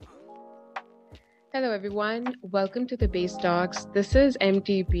Hello, everyone. Welcome to the Base Talks. This is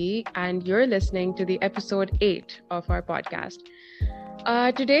MTP, and you're listening to the episode 8 of our podcast.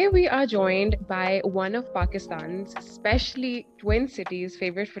 Today, we are joined by one of Pakistan's, especially Twin Cities'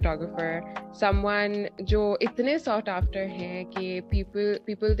 favorite photographer, someone जो इतने sought after हैं कि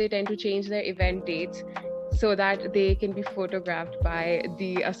people they tend to change their event dates so that they can be photographed by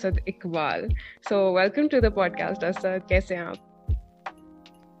the Asad Iqbal. So, welcome to the podcast, Asad. कैसे हैं आप?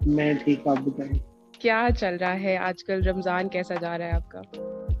 मैं ठीक, आप बताएं। क्या चल रहा है आजकल? रमजान कैसा जा रहा है आपका?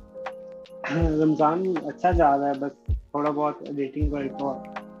 रमजान अच्छा जा रहा है, बस थोड़ा बहुत एडिटिंग वर्क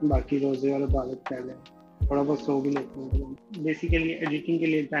और बाकी रोजे और इबादत कर रहे हैं। थोड़ा बहुत सो भी लेते हैं। बेसिकली एडिटिंग के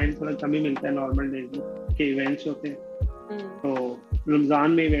लिए टाइम थोड़ा कम ही मिलता है नॉर्मल डेज में के इवेंट्स होते हैं, तो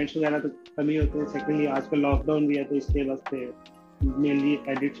रमजान में इवेंट्स वगैरह तो कम ही होते हैं। सेकेंडली आजकल लॉकडाउन भी है, तो इसलिए बस मेनली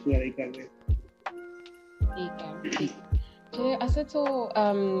एडिट्स वगैरह ही कर रहे हैं। ठीक है। असद, तो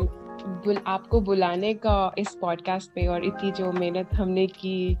आपको बुलाने का इस पॉडकास्ट पे और इतनी जो मेहनत हमने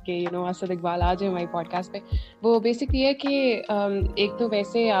की कि असद इकबाल आ जाए हमारे पॉडकास्ट पे, वो बेसिकली है कि एक तो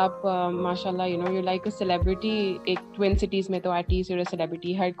वैसे आप माशाल्लाह यू लाइक अ सेलिब्रिटी। एक ट्विन सिटीज़ में तो एटलीस्ट यूर अ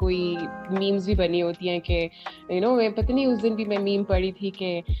सेलिब्रिटी। हर कोई मीम्स भी बनी होती हैं कि मैं पता नहीं, उस दिन भी मैं मीम पढ़ी थी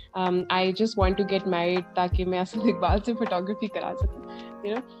कि I just want to get married ताकि मैं असद इकबाल से फोटोग्राफी करा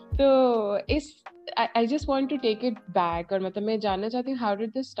सकूं। तो इस I just want to take it back, और मतलब मैं जानना चाहती हूँ how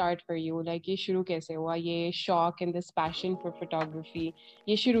did this start for you? Like ये शुरू कैसे हुआ? ये शौक and this passion for photography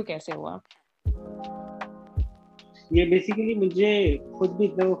ये शुरू कैसे हुआ? ये बेसिकली मुझे खुद भी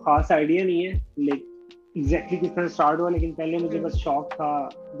इतना खास आइडिया नहीं है एग्जैक्टली किस तरह स्टार्ट हुआ, लेकिन पहले मुझे बस शौक था।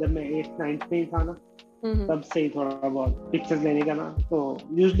 जब मैं 8th-9th में ही था ना, तब से ही थोड़ा बहुत पिक्चर्स लेने का ना। तो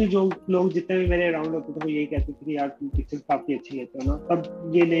यूजुअली जो लोग जितने भी मेरे अराउंड होते थे वो यही कहते थे कि यार तुम पिक्चर्स काफी अच्छी लेते हो ना।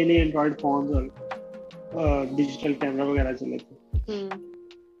 तब ये नए एंड्रॉइड फोन्स और डिजिटल कैमरा वगैरह चले थे।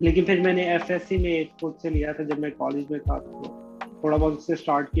 लेकिन फिर मैंने एफएससी में एक खुद से लिया था जब मैं कॉलेज में था, तो थोड़ा बहुत उससे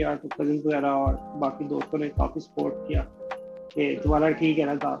स्टार्ट किया। तो कजिन्स वगैरह और बाकी दोस्तों ने काफी सपोर्ट किया कि तुम्हारा ठीक है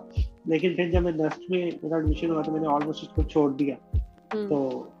ना था। लेकिन फिर जब मैं 10th में मेरा एडमिशन हुआ तो मैंने ऑलमोस्ट इसको छोड़ दिया।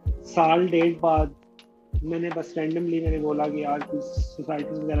 तो साल डेढ़ बाद मैंने बस रैंडमली मैंने बोला कि यार कुछ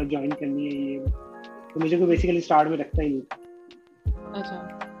सोसाइटीज वगैरह ज्वाइन करनी है ये, तो मुझे को बेसिकली स्टार्ट में रखता ही नहीं था। अच्छा।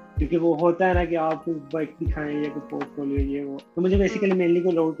 क्योंकि वो होता है ना कि आप कुछ बाइक दिखाएं या कुछ पोर्टफोलियो ये वो, तो मुझे बेसिकली मेनली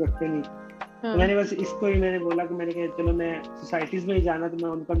कोई लोड रखते नहीं। तो मैंने बस इसको ही मैंने बोला कि मैंने कहा चलो मैं सोसाइटीज में ही जाना, तो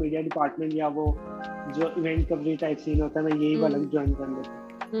मैं उनका मीडिया डिपार्टमेंट या वो जो इवेंट कवरेज टाइप सीन होता है मैं यही वाला ज्वाइन कर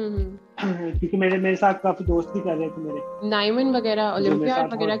लेता। क्योंकि मेरे साथ काफी दोस्त भी कर रहे थे मेरे, नाइमन वगैरह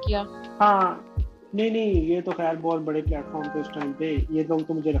ओलंपियाड वगैरह किया। हाँ नहीं ये तो खैर बहुत बड़े प्लेटफॉर्म थे उस टाइम पे, ये लोग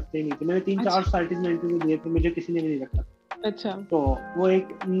तो मुझे रखते ही नहीं थे। मैंने 3-4 सोसाइटीज में इंटरव्यू दिए थे, मुझे किसी ने भी नहीं रखा। अच्छा। तो वो एक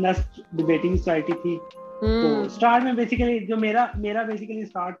नस्ट डिबेटिंग सोसाइटी थी। तो स्टार्ट में बेसिकली जो मेरा बेसिकली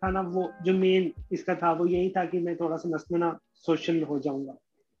स्टार्ट था ना, वो जो मेन इसका था वो यही था कि मैं थोड़ा सा नस्ट में ना सोशल हो जाऊंगा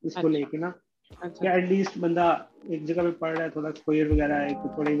इसको लेके ना। कि एटलीस्ट बंदा एक जगह पे पढ़ रहा है, थोड़ा एक्सपोजर वगैरह है,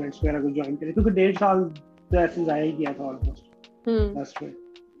 थोड़े इवेंट्स वगैरह को ज्वाइन करे, क्योंकि 1.5 साल तो ऐसे जाया ही किया था ऑलमोस्ट नस्ट में।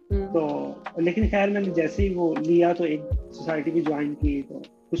 तो लेकिन खैर मैंने जैसे ही वो लिया तो एक सोसाइटी भी ज्वाइन की, तो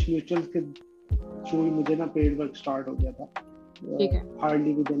कुछ म्यूचुअल्स के थ्रू मुझे ना पेड वर्क स्टार्ट हो गया था।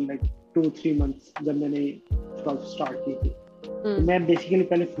 Hardly with in like 2-3 months जब मैंने स्टार्ट की थी। तो मैं बेसिकली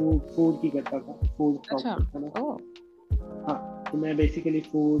पहले फूड की करता था, फूड करता था ना। हाँ, तो मैं बेसिकली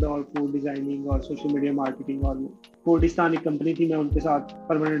फूड और फूड डिजाइनिंग और सोशल मीडिया मार्केटिंग और कोडिस्तान एक कंपनी थी, मैं उनके साथ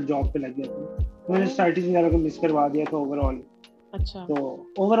परमानेंट जॉब पे लग गया था। तो मैंने सोसाइटीज वगैरह को मिस करवा दिया था ओवरऑल। अच्छा। तो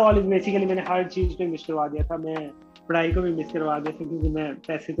ओवरऑल बेसिकली मैंने हर चीज पे मिस करवा दिया था। मैं पढ़ाई को भी मिस करवा दिया था क्योंकि मैं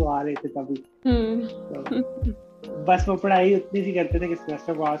पैसे तो आ रहे थे तभी। तो बस वो पढ़ाई उतनी सी करते थे कि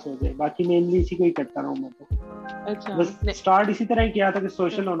सेमेस्टर पास हो जाए, बाकी मेनली इसी को ही करता रहा मैं तो। अच्छा। बस स्टार्ट इसी तरह ही किया था कि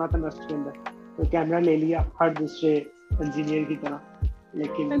सोशल होना था नस्ट के अंदर, तो कैमरा ले लिया हर दूसरे इंजीनियर की तरह,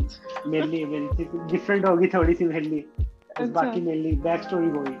 लेकिन मेनली मेरी डिफरेंट होगी थोड़ी सी मेनली। बाकी मेनली बैक स्टोरी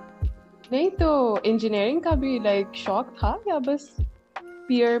वही। नहीं तो इंजीनियरिंग का भी लाइक शौक था या बस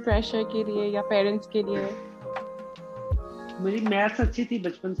पीयर प्रेशर के लिए या पेरेंट्स के लिए? मेरी मैथ्स अच्छी थी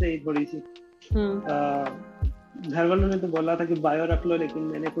बचपन से ही थोड़ी सी। घर वालों ने तो बोला था कि बायो रख लो, लेकिन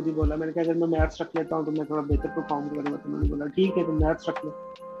मैंने खुद ही बोला, मैंने कहा अगर मैं मैथ्स रख लेता हूँ तो मैं थोड़ा बेहतर परफॉर्म करूंगा। तो मैंने बोला ठीक है तो मैथ्स रख लो।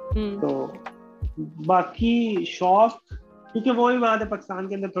 तो बाकी शौक, क्योंकि वही बात है पाकिस्तान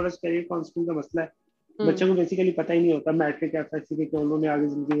के अंदर थोड़ा कैरियर काउंसलिंग का मसला है। बच्चों को बेसिकली पता ही नहीं होता मैट्रिक एफएससी के क्या उन्होंने आगे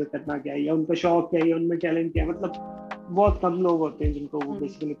जिंदगी में करना क्या है, या उनका शौक क्या है, या उनमें टैलेंट क्या है। मतलब बहुत कम लोग होते हैं जिनको वो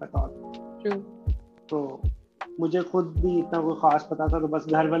बेसिकली पता होता है। तो मुझे खुद भी इतना कोई खास पता था, तो बस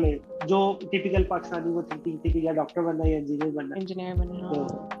घर वाले जो टिपिकल पाकिस्तानी वो थिंकिंग थी कि या डॉक्टर बनना है या इंजीनियर बनना। तो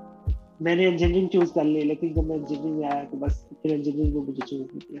मैंने इंजीनियरिंग चूज कर ली, लेकिन जब मैं इंजीनियरिंग में आया तो बस फिर इंजीनियरिंग को मुझे चूज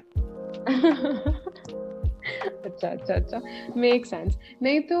नहीं किया। अच्छा मेक सेंस.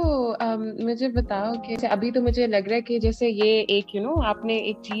 नहीं तो मुझे बताओ कि अभी तो मुझे लग रहा है कि जैसे ये एक आपने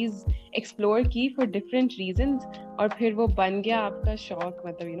एक चीज एक्सप्लोर की फॉर डिफरेंट रीजंस और फिर वो बन गया आपका शौक,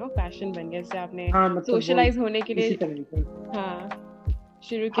 मतलब पैशन बन गया, जैसे आपने हाँ मतलब वो सोशलाइज होने के इसी लिए तरह से। हाँ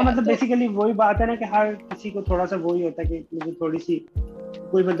शुरू हाँ किया मतलब तो. बेसिकली वही बात है ना कि हर किसी को थोड़ा सा वही होता है कि मुझे थोड़ी सी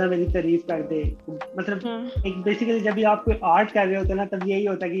कोई बंदा मेरी तारीफ कर दे, मतलब हाँ एक बेसिकली जब भी आप कोई आर्ट कर रहे होते हैं ना, तब यही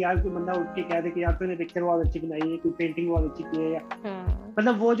होता है कि यार कोई बंदा उठ के कह दे कि यार तूने पिक्चर बहुत अच्छी बनाई है, कोई पेंटिंग बहुत अच्छी की है, या हाँ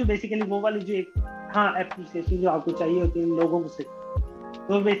मतलब वो जो बेसिकली वो वाली जो एक हाँ एप्रिसिएशन जो आपको चाहिए होती है लोगों से,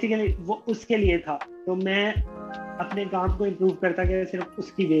 तो बेसिकली वो उसके लिए था. तो मैं अपने काम को इम्प्रूव करता गया सिर्फ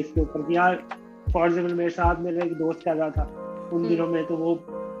उसकी बेस के ऊपर कि यार फॉर एग्जाम्पल मेरे साथ मेरा एक दोस्त कर रहा था उन दिनों में, तो वो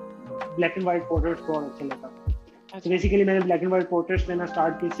ब्लैक एंड व्हाइट पोर्ट्रेट्स बहुत अच्छे लगता था. तो बेसिकली मैंने ब्लैक एंड व्हाइट पोर्ट्रेट्स लेना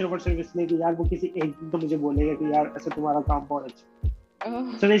स्टार्ट की सिर्फ और सिर्फ इसलिए कि यार वो किसी एक दिन तो मुझे बोलेगा कि यार ऐसा तुम्हारा काम बहुत अच्छा.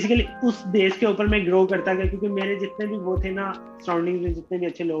 तो बेसिकली उस बेस के ऊपर मैं ग्रो करता गया, क्योंकि मेरे जितने भी वो थे ना सराउंडिंग में, जितने भी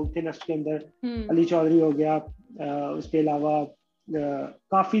अच्छे लोग थे नस्ट के अंदर, अली चौधरी हो गया, उसके अलावा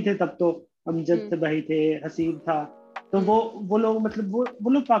काफी थे तब तो, अमजद भाई थे, हसीब था, तो वो लोग मतलब वो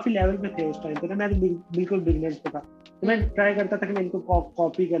लोग काफी लेवल पे थे उस टाइम पे. तो मैं तो बिल्कुल बिगनर्स पे था, तो मैं ट्राई करता था कि मैं इनको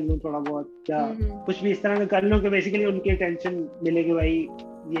कॉपी कर लूँ थोड़ा बहुत, या कुछ भी इस तरह का कर लूँ कि बेसिकली उनकी अटेंशन मिले कि भाई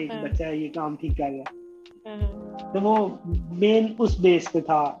ये बच्चा है, ये काम ठीक कर रहा है. तो वो मेन उस बेस पे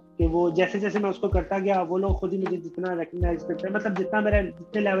था कि वो जैसे जैसे मैं उसको करता गया, वो लोग खुद ही मुझे जितना रिकग्नाइज करते हैं, मतलब जितना मेरा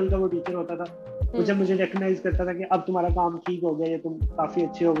जितने लेवल का वो टीचर होता था, वो जब मुझे रिकग्नाइज करता था कि अब तुम्हारा काम ठीक हो गया, या तुम काफी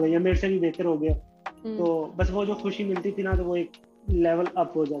अच्छे हो गए, या मेरे से भी बेहतर हो गया, तो बस वो जो खुशी मिलती थी ना, तो वो एक लेवल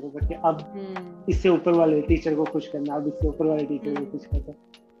अप हो जाता था कि अब इससे ऊपर वाले टीचर को खुश करना, अब इससे ऊपर वाले टीचर को खुश करना.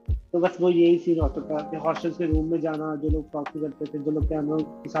 तो बस वो यही सीन होता था कि हॉस्टल के रूम में जाना, जो लोग टॉक करते थे, जो लोग कैमरा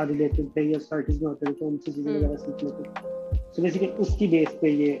के साथ रिलेटेड थे या स्टडीज में होते थे, तो उनसे चीजें वगैरह सीख लेते थे. तो बेसिकली उसकी बेस पे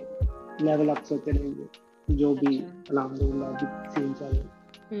ये लेवल अप होते रहेंगे जो भी अल्हम्दुलिल्लाह सीन चल रहा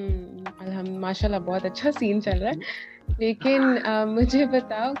है. माशाल्लाह बहुत अच्छा सीन चल रहा है. लेकिन मुझे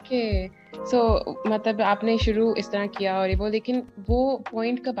बताओ कि मतलब आपने शुरू इस तरह किया और वो, लेकिन वो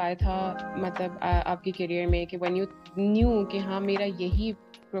पॉइंट कब आया था मतलब आपके करियर में कि व्हेन यू न्यू कि हाँ मेरा यही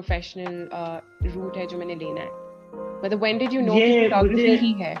प्रोफेशनल रूट है जो मैंने लेना है, मतलब व्हेन डिड यू नो कि ये फोटोग्राफी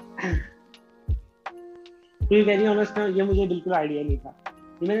ही है? टू बी वेरी ऑनेस्ट ना, ये मुझे बिल्कुल आइडिया नहीं था.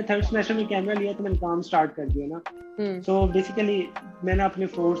 ये मैंने थर्ड सेमेस्टर में कैमरा लिया तो मैंने काम स्टार्ट कर दिया ना. सो बेसिकली मैंने अपने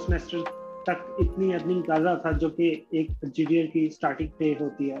फोर्थ सेमेस्टर तक इतनी अर्निंग कर रहा था जो कि एक इंजीनियर की स्टार्टिंग पे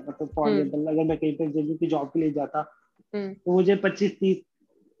होती है. मतलब फॉर एग्जांपल अगर मैं कहीं पे इंजीनियर की जॉब के लिए जाता तो मुझे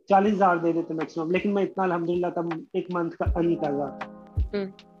 25-30-40 हज़ार दे देते मैक्सिमम, लेकिन मैं इतना अल्हम्दुलिल्लाह तब एक मंथ का अर्न कर रहा था.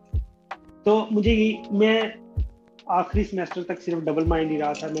 तो मुझे मैं आखिरी सेमेस्टर तक सिर्फ डबल माइंड ही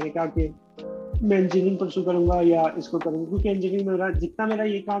रहा था. मैंने कहा कि मैं इंजीनियरिंग परस्यू करूंगा या इसको करूंगा, क्योंकि इंजीनियरिंग में मेरा जितना मेरा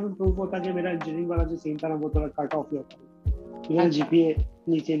ये काम इम्प्रूव होता है, मेरा इंजीनियरिंग वाला जो सीन था ना, वो थोड़ा कट ऑफ होता है. मेरा जीपीए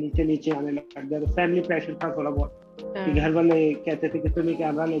नीचे आने लग गया. तो फैमिली प्रेशर था थोड़ा बहुत कि घर वाले कहते थे कि तुम्हें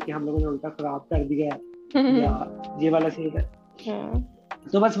कैमरा लेके हम लोगों ने उल्टा खराब कर दिया है, या ये वाला सीन है.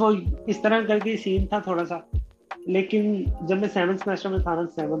 तो बस वो इस तरह करके सीन था थोड़ा सा. लेकिन जब मैं 7th सेमेस्टर में था ना,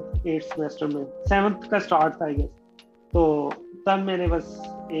 7th 8th सेमेस्टर में 7th का स्टार्ट था आई गेस, तो तब मैंने बस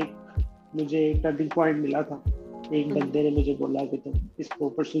मुझे एक टर्निंग पॉइंट मिला था. एक बंदे ने मुझे बोला कि तुम इसको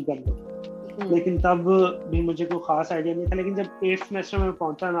परस्यू कर लो, लेकिन तब भी मुझे कोई खास आइडिया नहीं था. लेकिन जब 8th सेमेस्टर में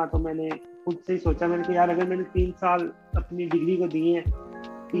पहुंचा ना, तो मैंने खुद से ही सोचा, मैंने कि यार अगर मैंने 3 साल अपनी डिग्री को दिए हैं,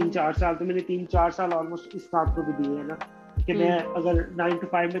 3-4 साल, तो मैंने 3-4 साल ऑलमोस्ट इस काम को भी दिए हैं ना, कि मैं अगर 9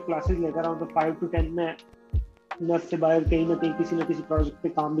 to 5 में क्लासेस लेकर आऊँ, तो 5 to 10 में नस से बाहर कहीं ना कहीं किसी न किसी प्रोजेक्ट पे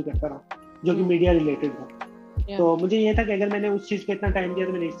काम भी करता रहा जो कि मीडिया रिलेटेड था. तो मुझे ये था कि अगर मैंने उस चीज को इतना टाइम दिया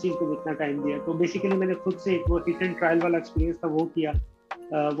तो मैंने इस चीज को इतना टाइम दिया. तो बेसिकली मैंने खुद से एक वो हिट एंड ट्रायल वाला एक्सपीरियंस था वो किया.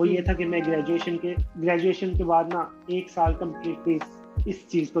 वो ये था कि मैं ग्रेजुएशन के बाद ना 1 साल कंप्लीटली इस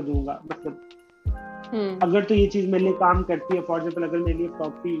चीज को दूंगा. मतलब अगर तो ये चीज मेरे लिए काम करती है, फॉर एग्जांपल अगर मेरे लिए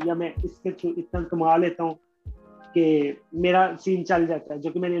प्रॉपर्टी या मैं इसके थ्रू इतना कमा लेता हूँ कि मेरा सीन चल जाता है, जो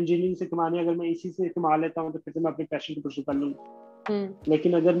कि मैंने इंजीनियरिंग से कमाने, अगर मैं इसी से कमा लेता हूँ तो फिर मैं अपने पैशन को परस्यू कर लूंगा.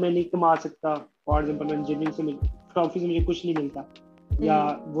 लेकिन अगर मैं नहीं कमा सकता, फॉर एग्जांपल इंजीनियरिंग से प्रॉफिट से मुझे कुछ नहीं मिलता, या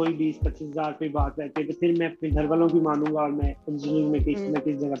वही 20-25 हज़ार पे बात रहती है, तो फिर मैं अपने घर वालों की मानूंगा और मैं इंजीनियरिंग में किसी न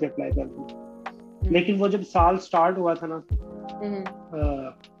किसी जगह पे अप्लाई कर दूंगा. लेकिन वो जब साल स्टार्ट हुआ था ना,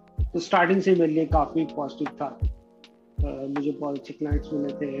 तो स्टार्टिंग से मेरे लिए काफी पॉजिटिव था. मुझे बहुत अच्छे क्लाइंट्स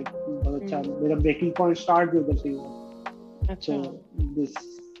मिले थे, बहुत अच्छा मेरा ब्रेकिंग पॉइंट स्टार्ट भी उधर से हुआ. अच्छा.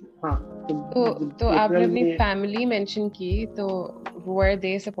 हाँ, तो आपने अपनी फैमिली मेंशन की, तो वर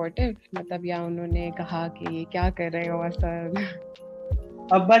दे सपोर्टिव, मतलब या उन्होंने कहा कि ये क्या कर रहे हो असद?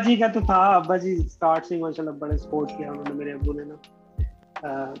 अब्बा जी का तो था, अब्बा जी स्टार्ट से माशाल्लाह बड़े सपोर्ट किया उन्होंने, मेरे अब्बू ने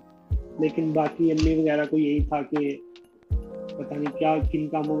ना. لیکن باقی امی وغیرہ کو یہی تھا کہ پتہ نہیں کیا کن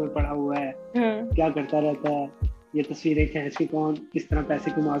کاموں میں پڑا ہوا ہے, کیا کرتا رہتا ہے, یہ تصویریں کھینچ کے کون کس طرح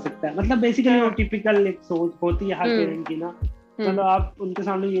پیسے کما سکتا ہے. مطلب بیسیکلی وہ ٹیپیکل ایک سوچ ہوتی ہے ہر پیرنٹ کی نا. مطلب آپ ان کے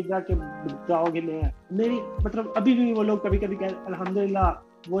سامنے یہ جا کے بتاؤ کہ میں میری مطلب ابھی بھی وہ لوگ کبھی کبھی الحمدللہ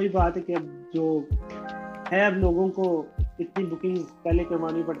وہی بات ہے کہ اب جو ہے اب لوگوں کو اتنی بکنگ پہلے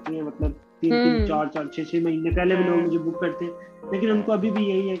کروانی پڑتی ہیں, مطلب 3 4 6 مہینے پہلے بھی لوگ مجھے بک کرتے ہیں, لیکن ان کو ابھی بھی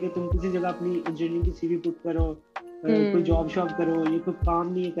یہی ہے کہ تم کسی جگہ اپنی انجینئرنگ کی سی وی پٹ کرو, کوئی جاب شاپ کرو, یہ کوئی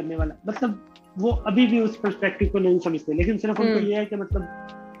کام نہیں ہے کرنے والا. مطلب وہ ابھی بھی اس پرسپیکٹو کو نہیں سمجھتے, لیکن صرف ان کو یہ ہے کہ مطلب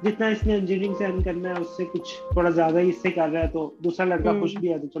جتنا اس نے انجینئرنگ سے ارن کرنا ہے اس سے کچھ تھوڑا زیادہ ہی اس سے کر رہا ہے تو دوسرا لڑکا خوش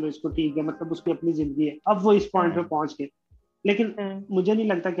بھی ہے تو چلو اس کو ٹھیک ہے, مطلب اس کی اپنی زندگی ہے. اب وہ اس پوائنٹ پہ پہنچ گئے, لیکن مجھے نہیں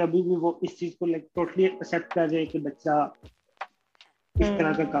لگتا کہ ابھی بھی وہ اس چیز کو ٹوٹلی ایکسیپٹ کر رہے کہ بچہ اس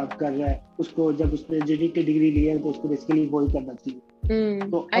طرح کا کام کر رہا ہے. اس کو جب اس نے انجینئرنگ کی ڈگری لی ہے تو اس کو بیسیکلی وہی کرنا چاہیے.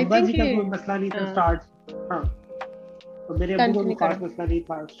 تو ابا جی کا کوئی مسئلہ نہیں تھا اسٹارٹ, ہاں میرے ابو کا کوئی خاص مسئلہ نہیں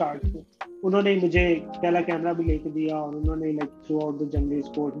تھا اسٹارٹ سے. انہوں نے مجھے پہلا کیمرہ بھی لے کے دیا اور انہوں نے تھرو آؤٹ دا جنگلی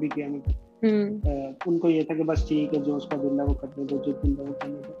سپورٹ بھی کیا. ان کو یہ تھا کہ بس ٹھیک ہے جو اس کا دل ہے وہ کرنے دو, جو دل ہے وہ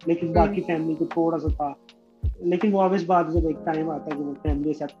کرنے دو. لیکن باقی فیملی کو تھوڑا سا تھا, لیکن وہ اس بات جب ایک ٹائم آتا ہے کہ وہ فیملی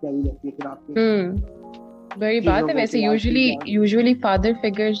ایکسیپٹ کر جاتی ہے پھر آپ کے بڑی بات ہے. ویسے یوزلی فادر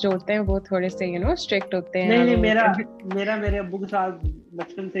فگرز جو ہوتے ہیں وہ تھوڑے سے اسٹرکٹ ہوتے ہیں. نہیں میرا میرے ابو کے ساتھ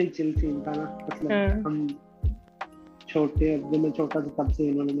بچپن سے ہی چل سین تھا نا, مطلب ہم چھوٹے جب میں چھوٹا تھا تب سے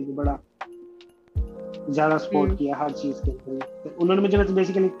انہوں نے مجھے بڑا زیادہ سپورٹ کیا ہر چیز کے اوپر. انہوں نے مجھے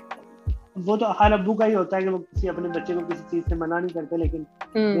بیسیکلی وہ تو ہر ابو کا ہی ہوتا ہے کہ وہ کسی اپنے بچے کو کسی چیز سے منع نہیں کرتے, لیکن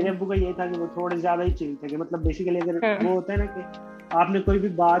میرے ابو کا یہ تھا کہ وہ تھوڑے زیادہ ہی چل تھے کہ مطلب بیسیکلی اگر وہ ہوتا ہے نا کہ آپ نے کوئی بھی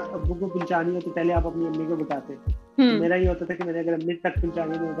بات ابو کو پہنچانی ہو تو پہلے آپ اپنی امی کو بتاتے. میرا یہ ہوتا تھا کہ میں نے اگر امی تک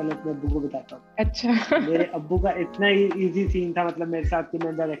پہنچانی ہے تو پہلے اپنے ابو کو بتاتا ہوں. اچھا میرے ابو کا اتنا ہی ایزی سین تھا مطلب میرے ساتھ کہ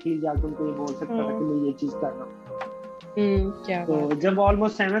میں ڈائریکٹلی جا کے ان کو یہ بول سکتا تھا کہ میں یہ چیز کر رہا ہوں. تو جب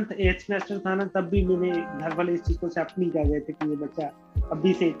آلموسٹ 7th 8th سیمسٹر تھا نا تب بھی میرے گھر والے اس چیز کو ایکسیپٹ نہیں کر رہے تھے کہ یہ بچہ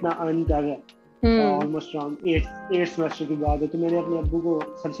ابھی سے اتنا ارن کر رہا ہے. آلموسٹ اراؤنڈ 8th سیمسٹر کی بات ہے تو میں نے اپنے ابو کو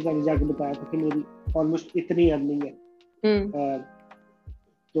سب سے پہلے جا کے بتایا تھا کہ میری آلموسٹ اتنی ارننگ ہے.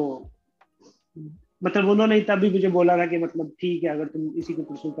 تو مطلب انہوں نے تب بھی مجھے بولا تھا کہ مطلب ٹھیک ہے اگر تم اسی کو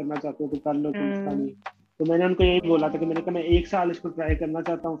پرسو کرنا چاہتے ہو تو کر لو, کوئی مسئلہ نہیں. تو میں نے ان کو یہی بولا تھا کہ میں نے کہا میں 1 سال اس کو ٹرائی کرنا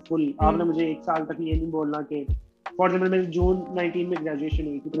چاہتا ہوں فل. آپ نے مجھے 1 سال تک یہ نہیں بولنا کہ فار ایگزامپل میری جون 19 میں گریجویشن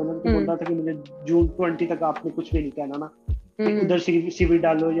ہوئی تھی تو میں نے ان کو بولا تھا کہ مجھے جون 20 تک آپ نے کچھ بھی نہیں کہنا نا کہ ادھر سی وی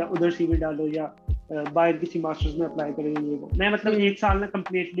ڈالو یا ادھر سی وی ڈالو یا باہر کسی ماسٹرز میں اپلائی کریں گے. میں مطلب 1 سال میں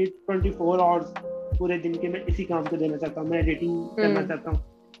کمپلیٹلی 24 آورز پورے دن کے میں اسی کام کو دینا چاہتا ہوں. میں ایڈیٹنگ کرنا چاہتا ہوں,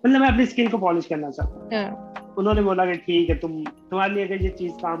 مطلب میں اپنی اسکل کو پالش کرنا چاہتا ہوں. انہوں نے بولا کہ ٹھیک ہے تمہارے لیے اگر یہ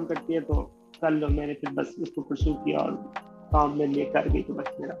چیز کام کرتی ہے تو کر لو. میں نے پھر بس اس کو پرسو کیا اور کام میں لے کر گئی تو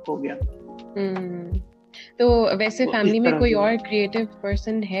بس میرا ہو گیا. تو ویسے فیملی میں کوئی اور کریٹو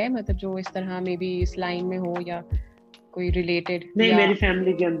پرسن ہے مطلب جو اس طرح میں بھی اس لائن میں ہو یا کوئی ریلیٹڈ؟ نہیں میری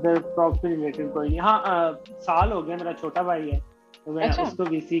فیملی کے اندر پراپر ریلیٹڈ کوئی نہیں. ہاں سال ہو گیا, میرا چھوٹا بھائی ہے تو میں اس کو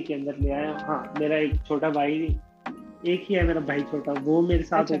بھی اسی کے اندر لے آیا. ہاں میرا ایک چھوٹا بھائی ایک ہی ہے, میرا بھائی چھوٹا, وہ میرے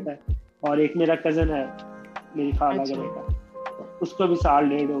ساتھ ہوتا ہے. اور ایک میرا کزن ہے میری خالہ کا بیٹا, اس کو بھی 1.5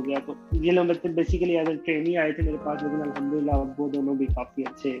 سال ہو گیا. تو یہ لوگ بیسیکلی ایز اے ٹریننگ آئے تھے میرے پاس, لیکن الحمدللہ وہ دونوں بھی کافی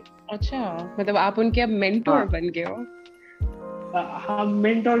اچھے. اچھا مطلب آپ ان کے اب مینٹور بن گئے ہو؟ ہاں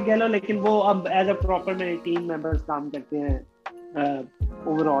مینٹور کہہ لو, لیکن وہ اب ایز اے پراپر میرے ٹیم ممبرز کام کرتے ہیں.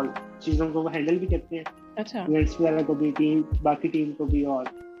 اوور آل چیزوں کو وہ ہینڈل بھی کرتے ہیں, ایونٹس وغیرہ کو بھی, ٹیم باقی ٹیم کو بھی, اور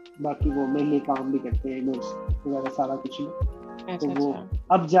باقی وہ مینلی کام بھی کرتے ہیں ایونٹس وغیرہ سارا کچھ. تو وہ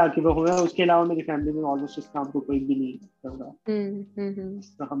اب جا کے وہ ہوا. اس کے علاوہ میری فیملی میں آلموسٹ اس کام کو کوئی بھی نہیں کر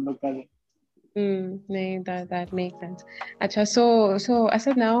رہا. ہم لوگ کر رہے. نہیں that makes sense. اچھا so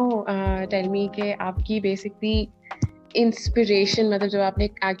Asad now tell me کہ آپ کی بیسکلی انسپریشن مطلب جب آپ نے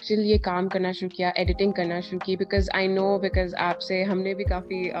ایکچولی یہ کام کرنا شروع کیا, ایڈیٹنگ کرنا شروع کی, بیکاز آپ سے ہم نے بھی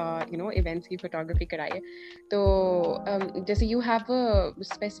کافی ایونٹس کی فوٹوگرافی کرائی ہے, تو جیسے you have a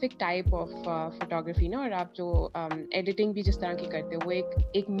specific type of photography نا, اور آپ جو ایڈیٹنگ بھی جس طرح کی کرتے ہو وہ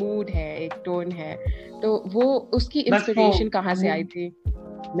ایک موڈ ہے, ایک ٹون ہے, تو وہ اس کی انسپریشن کہاں سے آئی تھی؟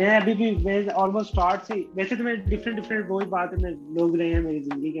 میں ابھی بھی آلموسٹ اسٹارٹ سے, ویسے تو میں ڈفرینٹ وہی بات ہے, میں لوگ رہے ہیں میری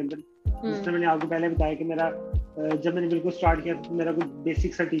زندگی کے اندر, جس طرح میں نے آپ کو پہلے بتایا کہ میرا جب میں نے بالکل اسٹارٹ کیا تو میرا کوئی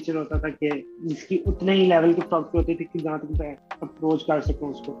بیسک سا ٹیچر ہوتا تھا کہ جس کی اتنے ہی لیول کی فوٹوگرافی ہوتی تھی کہ جہاں تک میں اپروچ کر سکوں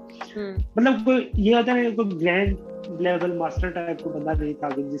اس کو. مطلب کوئی یہ ہوتا ہے کوئی گرینڈ لیول ماسٹر ٹائپ کو بندہ نہیں تھا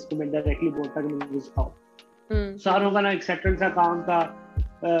جس کو میں ڈائریکٹلی بولتا کہ مجھے سکھاؤ. ساروں کا نا ایک سیٹل سا کام تھا,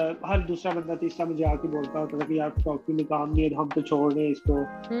 ہر دوسرا بندہ تیسرا مجھے آ کے بولتا ہوتا تھا کہ یار فوٹوگرافی میں کام نہیں ہے ہم تو چھوڑ رہے ہیں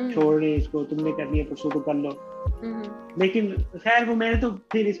اس کو تم نے کرنی ہے پرسوں تو کر لو. لیکن خیر وہ میں نے تو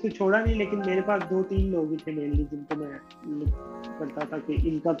پھر اس کو چھوڑا نہیں, لیکن میرے پاس 2-3 لوگ ہی تھے مینلی جن کو میں کرتا تھا کہ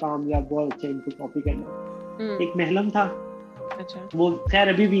ان کا کام یا بہت اچھا ان کو کاپی کرنا. ایک محلم تھا, وہ خیر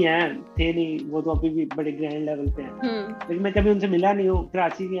ابھی بھی ہیں, تھے نہیں وہ تو ابھی بھی بڑے گرینڈ لیول پہ ہیں, لیکن میں کبھی ان سے ملا نہیں ہوں.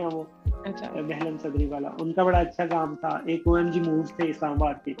 کراچی کے ہیں وہ, محلم صدری والا, ان کا بڑا اچھا کام تھا. ایک OMG مووز تھے اسلام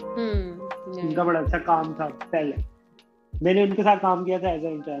آباد کے, ان کا بڑا اچھا کام تھا. پہلے میں نے ان کے ساتھ کام کیا تھا ایز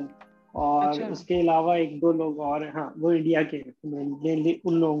اے انٹرن, اور اس کے علاوہ 1-2 لوگ اور ہیں, ہاں وہ انڈیا کے ہیں. میں مینلی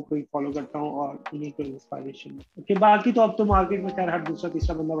ان لوگوں کو ہی فالو کرتا ہوں اور انہیں کو انسپائریشن کہ باقی تو اب تو مارکیٹ میں خیر ہر دوسرا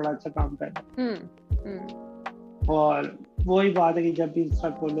تیسرا بندہ بڑا اچھا کام کر رہا ہے. اور وہی بات ہے کہ جب بھی انسٹا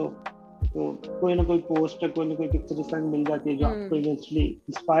کھولو تو کوئی نہ کوئی پوسٹ, کوئی نہ کوئی پکچر اس طرح مل جاتی ہے جو آپ کو ایونچولی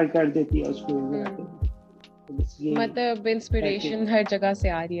انسپائر کر دیتی ہے اس کو. مطلب انسپریشن ہر جگہ سے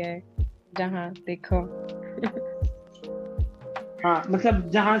آ رہی ہے جہاں دیکھو. ہاں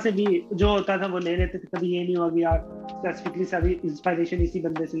مطلب جہاں سے بھی جو ہوتا تھا وہ لے لیتے تھے. کبھی یہ نہیں ہوا کہ یار اسپیسیفکلی ساری انسپائریشن اسی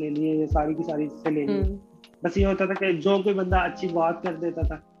بندے سے لینی ہے یا ساری کی ساری اس سے لینی ہے. بس یہ ہوتا تھا کہ جو کوئی بندہ اچھی بات کر دیتا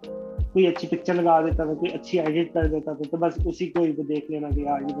تھا, کوئی اچھی پکچر لگا دیتا تھا, کوئی اچھی ایڈٹ کر دیتا تھا, تو بس اسی کو ہی دیکھ لینا کہ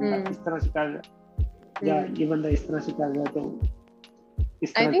یار یہ بندہ اس طرح سے کر رہا ہے یا یہ بندہ اس طرح سے کر رہا ہے, تو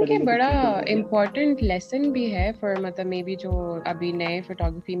اس آئی طرح تھنک یہ کریں گے بڑا تو ٹھیک ہو جائے گا. امپورٹنٹ لیسن بھی ہے فار مطلب مے بی جو ابھی نئے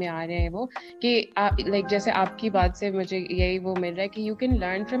فوٹوگرافی میں آ رہے ہیں وہ, کہ لائک جیسے آپ کی بات سے مجھے یہی وہ مل رہا ہے کہ you can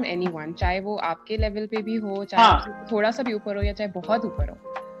learn from any one, چاہے وہ آپ کے لیول پہ بھی ہو, چاہے آپ سے تھوڑا سا بھی اوپر ہو یا چاہے بہت اوپر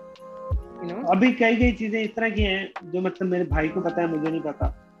ہو. ابھی کئی چیزیں اس طرح کی ہیں جو مطلب میرے بھائی کو پتا ہے, مجھے نہیں پتا.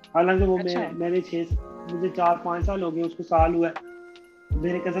 حالانکہ وہ مجھے 4-5 سال ہو گئے, اس کو سال ہوا ہے.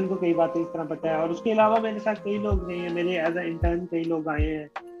 میرے کزن کو کئی باتیں اس طرح پتا ہے, اور اس کے علاوہ میرے ساتھ کئی لوگ رہے ہیں, میرے ایز اے انٹرن کئی لوگ آئے ہیں.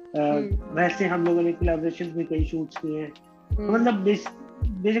 ویسے ہم لوگوں نے کولیبریشن میں کئی شوٹس کیے ہیں. مطلب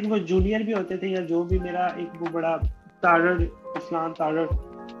بیسک وہ جونیئر بھی ہوتے تھے یا جو بھی. میرا ایک وہ بڑا اسلام تارڑ,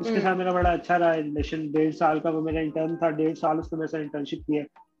 اس کے ساتھ میرا بڑا اچھا رہا ریلیشن. 1.5 سال کا وہ میرا انٹرن تھا, 1.5 سال اس نے میرے ساتھ انٹرنشپ کیا.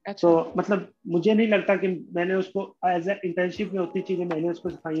 تو مطلب مجھے نہیں لگتا کہ میں نے اس کو ایز اے انٹرنشپ میں اتنی چیزیں میں نے اس کو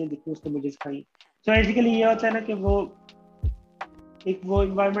سکھائی ہیں جتنی اس نے مجھے سکھائی ہیں. سو بیسیکلی یہ ہوتا ہے نا کہ وہ ایک وہ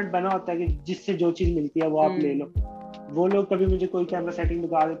انوائرمنٹ بنا ہوتا ہے کہ جس سے جو چیز ملتی ہے وہ آپ لے لو. وہ لوگ کبھی مجھے کوئی کیمرہ سیٹنگ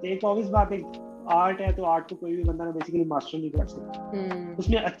بتا دیتے ہیں. ایک obvious بات ہے, آرٹ ہے تو آرٹ کو کوئی بھی بندہ نا بیسیکلی ماسٹر نہیں کر سکتا. اس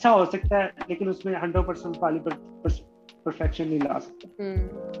میں اچھا ہو سکتا ہے لیکن اس میں 100% خالی پرفیکشن نہیں لا سکتا.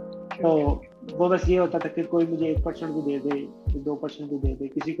 تو وہ بس یہ ہوتا تھا کہ کوئی مجھے 1% بھی دے دے, 2% بھی دے دے.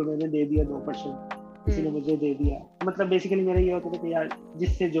 کسی کو میں نے دے دیا 2%, کسی نے مجھے دے دیا. مطلب بیسیکلی میرا یہ ہوتا تھا کہ یار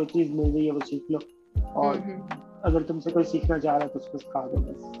جس سے جو چیز مل رہی ہے وہ سیکھ لو, اور اگر تم سے کوئی سیکھنا چاہ رہا ہے تو اس کو سکھا دو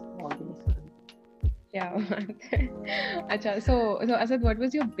بس. کیا بات ہے. اچھا so Asad, what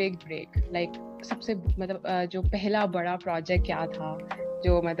was your big break, like سب سے مطلب جو پہلا بڑا پروجیکٹ کیا تھا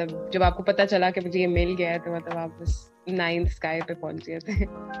جو مطلب جب آپ کو پتا چلا کہ مجھے یہ مل گیا ہے تو مطلب آپ بس 9th اسکائی پہ پہنچ گئے تھے؟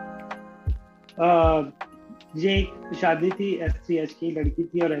 یہ ایک شادی تھی, SCH کی لڑکی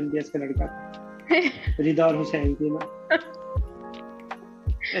تھی اور MBS کا لڑکا تھا, رضا اور حسین کی نا.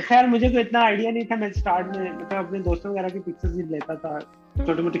 خیر مجھے کوئی اتنا آئیڈیا نہیں تھا. میں اسٹارٹ میں مطلب اپنے دوستوں وغیرہ کی پکچرز ہی لیتا تھا,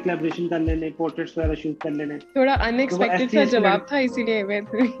 چھوٹے موٹے کولیبریشن کر لینے, پورٹریٹس وغیرہ شوٹ کر لینے. تھوڑا ان ایکسپیکٹڈ سا جواب تھا, اسی لیے میں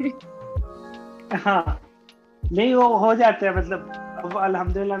ہاں نہیں وہ ہو جاتے ہیں. مطلب اب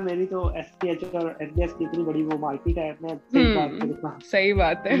الحمدللہ میری تو SPH اور SBS کی اتنی بڑی وہ مارکیٹ ہے. میں صحیح بات کرتا ہوں, صحیح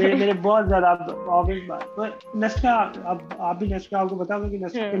بات ہے. میرے بہت زیادہ obvious بات. نشکا, اب آپ بھی نشکا, آپ کو پتا ہوگا کہ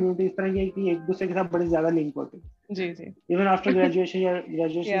نشکا کمیونٹی اس طرح کی ہے کہ ایک دوسرے کے ساتھ بڑے زیادہ لنک ہوتے ہیں. جی جی, ایون آفٹر گریجویشن یا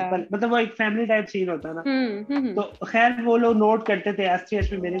گریجویشن, مطلب وہ ایک فیملی ٹائپ سین ہوتا ہے نا. تو خیر وہ لوگ نوٹ کرتے تھے.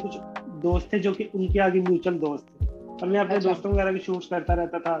 SCH میں میرے کچھ دوست تھے جو کہ ان کے آگے میوچل دوست تھے, اور میں اپنے دوستوں وغیرہ کی شوٹس کرتا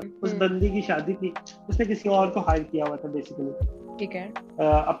رہتا تھا. اس بندی کی شادی تھی, اس نے کسی اور کو ہائر کیا ہوا تھا بیسیکلی, ٹھیک ہے,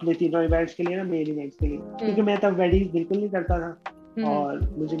 اپنے تینوں ایونٹس کے لیے نا, مین ایونٹس کے لیے. کیونکہ میں تب ویڈنگ بالکل نہیں کرتا تھا اور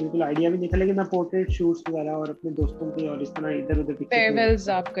مجھے بالکل آئیڈیا بھی نہیں تھا, لیکن میں پورٹریٹ شوٹس وغیرہ اور اپنے دوستوں کے اور اس طرح ادھر ادھر فیئرویلز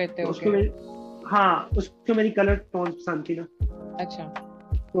آپ کرتے ہو کیا. ہاں اس کو میری کلر ٹون پسند تھی نا. اچھا,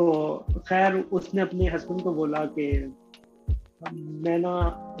 تو خیر اس نے اپنے ہسبینڈ کو بولا کہ میں نا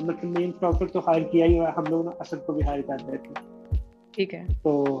مطلب مین پروفٹ تو ہائر کیا ہی ہوا, ہم لوگ نا اسد کو بھی ہائر کر رہے تھے. ٹھیک ہے,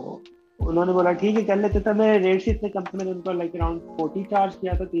 تو انہوں نے بولا ٹھیک ہے کر لیتے. تھے میرے ریٹ سے اتنے کم تھے, میں نے ان کو لائک اراؤنڈ 40 چارج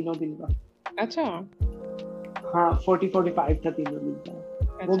کیا تھا تینوں دن کا. اچھا, ہاں 40-45 تھا تینوں دن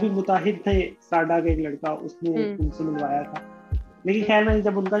کا. وہ بھی متاہد تھے ساڈا کا ایک لڑکا, اس نے ان سے ملوایا تھا. لیکن خیر میں نے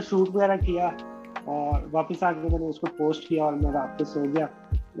جب ان کا شوٹ وغیرہ کیا اور واپس آ کے میں نے اس کو پوسٹ کیا اور میں رات کو سو گیا.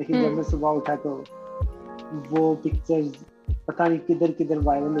 لیکن جب میں صبح اٹھا تو وہ پکچرز پتہ نہیں کدھر کدھر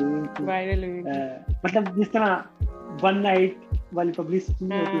وائرل ہوئی. مطلب جس طرح ون نائٹ والی پبلسٹی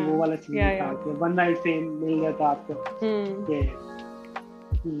نہیں ہوتی, وہ والا چیز تھا کہ ون نائٹ فیم مل گیا تھا آپ کو. کہ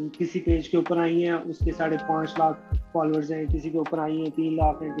کسی پیج کے اوپر آئی ہیں اس کے 5.5 لاکھ فالوورز ہیں, کسی کے اوپر آئی ہیں 3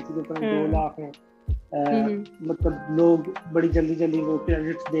 لاکھ ہیں, کسی کے اوپر 2 لاکھ ہیں. مطلب لوگ بڑی جلدی وہ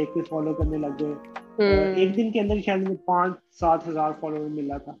کریڈٹس دیکھ کے فالو کرنے لگ گئے. ایک دن کے اندر شاید مجھے 5-7 ہزار فالوور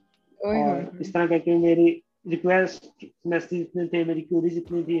ملا تھا. اور اس طرح کر کے میری ریکویسٹ میسیج اتنے تھے, میری کیوریز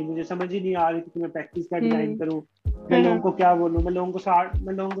اتنی تھی, مجھے سمجھ ہی نہیں آ رہی تھی کہ میں پریکٹس کا ڈیزائن کروں, میں لوگوں کو کیا بولوں. میں لوگوں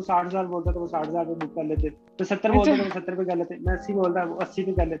کو 60,000 بولتا تھا, وہ 60,000 پہ بک کر لیتے. میں 70 بولتا تھا, وہ 70 پہ کر لیتے. میں 80 بولتا وہ 80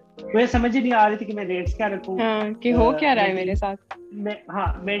 پہ کر لیتے. مجھے سمجھ ہی نہیں آ رہی تھی کہ میں ریٹس کیا رکھوں, کہ ہو کیا رہا ہے میرے ساتھ.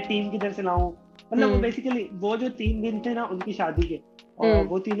 میں ٹیم کدھر سے لاؤں. مطلب وہ بیسیکلی وہ جو 3 دن تھے نا ان کی شادی کے, اور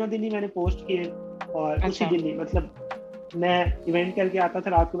وہ تینوں دن ہی میں نے پوسٹ کیے, اور اسی دن ہی مطلب میں ایونٹ کر کے آتا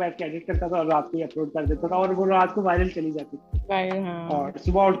تھا, رات کو بیٹھ کے ایڈٹ کرتا تھا اور رات کو ہی اپلوڈ کر دیتا تھا, اور وہ رات کو وائرل چلی جاتی تھی. اور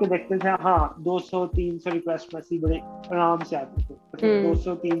صبح اٹھ کے دیکھتے تھے 200-300 ریکویسٹ میسیج بڑے آرام سے آتے تھے. مطلب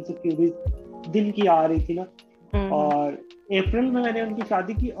 200-300 کیوریز دن کی آ رہی تھی نا. اور اپریل میں نے ان کی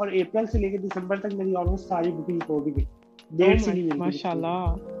شادی کی, اور اپریل سے لے کے دسمبر تک میری آلموسٹ ساری بکنگ ہو بھی گئی. ڈیٹ سے نہیں ملتی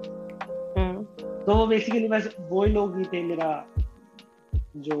ماشاءاللہ. تو وہ بیسیکلی بس وہی لوگ ہی تھے میرا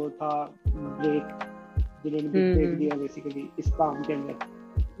جو تھا بریک, جنہوں نے بریک دیا بیسیکلی اس کام کے اندر.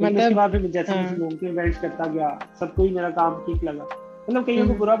 لیکن اس کے بعد پھر جیسے جیسے لوگوں کے ایونٹس کرتا گیا, سب کو ہی میرا کام ٹھیک لگا. مطلب کئیوں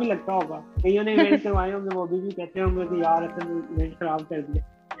کو برا بھی لگتا ہوگا, کئیوں نے ایونٹ کروائے ہوں گے, وہ بھی کہتے ہوں گے کہ یار ایونٹ خراب کر دیا.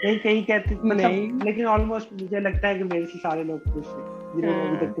 کئی کہتے مطلب, لیکن آلموسٹ مجھے لگتا ہے کہ میرے سے سارے لوگ خوش ہیں جنہوں نے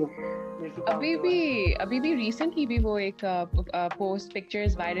ابھی تک. ابھی بھی ریسنٹلی بھی وہ ایک پوسٹ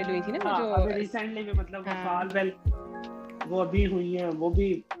پکچرز وائرل ہوئی تھی نا, جو ابھی ریسنٹلی بھی مطلب وہ سال پہلے وہ ابھی ہوئی ہیں, وہ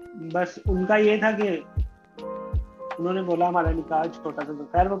بھی بس ان کا یہ تھا کہ انہوں نے بولا ہمارا نکاح چھوٹا سا.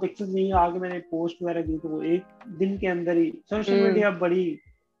 خیر وہ پکچرز نہیں آگے میں نے پوسٹ وغیرہ کی, تو وہ ایک دن کے اندر ہی. سوشل میڈیا بڑی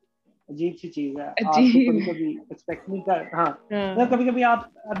عجیب سی چیز ہے, آپ کو کبھی کبھی ایکسپیکٹ نہیں کر, کبھی کبھی آپ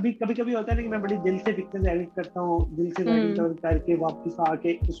ابھی کبھی ہوتا ہے نا کہ میں بڑی دل سے پکچرز ایڈٹ کرتا ہوں, دل سے ایڈٹ کر کے واپس آ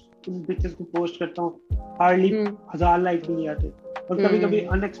کے ان پکچرز کو پوسٹ کرتا ہوں, ہارڈلی 1000 لائک بھی نہیں آتے. اور کبھی کبھی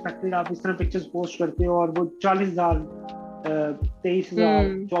ان ایکسپیکٹڈ آپ اس طرح پکچرز پوسٹ کرتے ہو اور وہ 40,000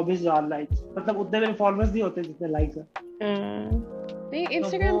 23,000 24,000 لائکس, مطلب اتنے میرے فالوورز نہیں ہوتے جتنے لائکس ہیں. نہیں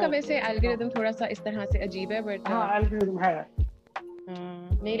انسٹاگرام کا ویسے الگوریتم تھوڑا سا اس طرح سے عجیب ہے, بٹ الگوریتم ہے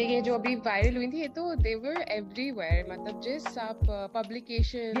نہیں. لیکن یہ جو ابھی وائرل ہوئی تھی یہ تو they were everywhere, مطلب جس آپ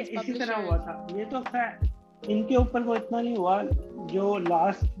پبلیکیشن اسی طرح ہوا تھا. یہ تو خیر ان کے اوپر وہ اتنا نہیں ہوا, جو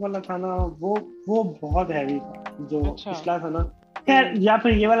لاسٹ والا تھا نا وہ بہت ہیوی تھا, جو پچھلا تھا نا. خیر یا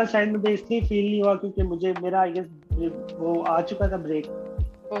پھر یہ والا شاید مجھے اس لیے فیل نہیں ہوا کیونکہ مجھے میرا آئی گیس وہ آ چکا تھا بریک,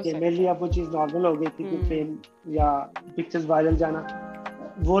 کہ میرے لیے اب وہ چیز نارمل ہو گئی تھی کہ فیم یا پکچرز وائرل جانا.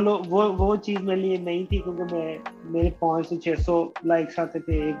 وہ چیز میرے لیے نہیں تھی, کیونکہ میرے 500 سے 600 لائکس آتے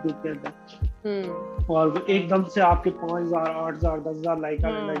تھے ایک دن کے اندر, اور ایک دم سے آپ کے 5,000 8,000 10,000 لائک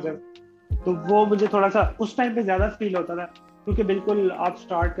آنے لگ جائے. تو وہ مجھے تھوڑا سا اس ٹائم پہ زیادہ فیل ہوتا تھا, کیونکہ بالکل آپ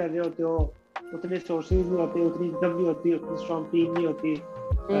سٹارٹ کر رہے ہوتے ہو, اتنے سورسز نہیں ہوتے, اتنی انکم نہیں ہوتی, اتنی اسٹرانگ ٹیم نہیں ہوتی.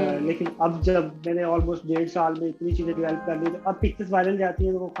 لیکن اب جب میں نے آلموسٹ 1.5 سال میں اتنی چیزیں ڈیولپ کر لی, تو اب پکچرز وائرل جاتی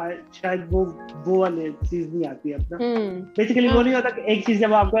ہیں تو وہ شاید وہ والی چیز نہیں آتی ہے اپنا. بیسیکلی وہ نہیں ہوتا کہ ایک چیز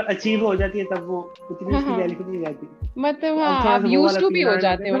جب آپ کو اچیو ہو جاتی ہے تب وہ اتنی اس کی ویلیو نہیں رہتی, مطلب آپ یوزڈ ٹو بھی ہو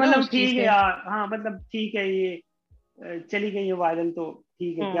جاتے ہو نا. مطلب ٹھیک ہے یار, مطلب ٹھیک ہے یہ چلی گئی ہے وائرل تو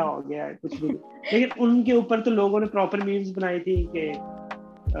ٹھیک ہے, کیا ہو گیا ہے, کچھ بھی نہیں. لیکن ان کے اوپر تو لوگوں نے پراپر میمز بنائی تھی کہ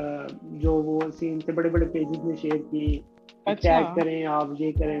جو وہ سین تھے بڑے بڑے پیجز نے شیئر کی, ٹیگ کریں آپ,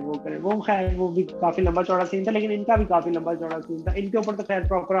 یہ کریں وہ کریں. وہ خیر وہ بھی کافی لمبا چوڑا سین تھا, لیکن ان کا بھی کافی لمبا چوڑا سین تھا. ان کے اوپر تو خیر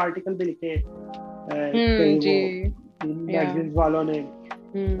پراپر آرٹیکل بھی لکھے کئی وہ میگزینز والوں نے.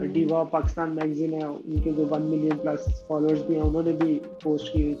 ڈیوا پاکستان میگزین ہے, ان کے جو 1 ملین پلس فالوورز بھی ہیں, انہوں نے بھی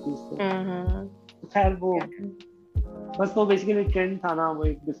پوسٹ کی ہوئی تھی اس کو. خیر وہ بس وہ بیسیکلی ٹرینڈ تھا نا, وہ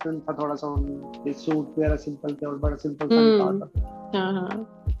ایک ڈفرنٹ تھا تھوڑا سا, ان سوٹ وغیرہ سمپل تھے اور بڑا سمپل سا نکال تھا,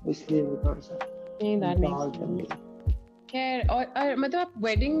 اس لیے وہ تھوڑا سا. خیر اور مطلب آپ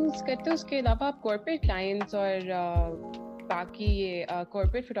ویڈنگز کرتے ہو, اس کے علاوہ آپ کارپوریٹ کلائنٹس اور باقی یہ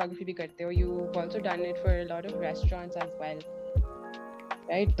کارپوریٹ فوٹوگرافی بھی کرتے ہو. You also done it for lot of restaurants as well,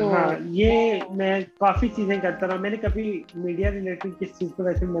 right? تو ہاں یہ میں کافی چیزیں کرتا رہا. میں نے کبھی میڈیا ریلیٹڈ کس چیز کو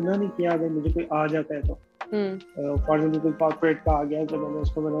ویسے منع نہیں کیا, اگر مجھے کوئی آ جاتا ہے تو. فار ایگزامپل کوئی کارپوریٹ کا آ گیا تو میں نے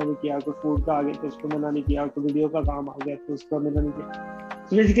اس کو منع نہیں کیا, کوئی فوڈ کا آ گیا تو اس کو منع نہیں کیا, کوئی ویڈیو کا کام آ گیا تو اس کو منع نہیں کیا.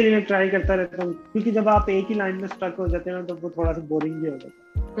 بیسیکلی میں ٹرائی کرتا رہتا ہوں, کیونکہ جب آپ ایک ہی لائن میں اسٹک ہو جاتے ہیں نا تو وہ تھوڑا سا بورنگ بھی ہو جاتا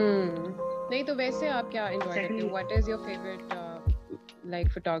ہے. نہیں تو ویسے آپ کیا انجوائے کرتے ہو؟ What is your favourite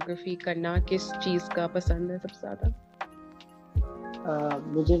like photography کرنا کس چیز کا پسند ہے سب سے زیادہ؟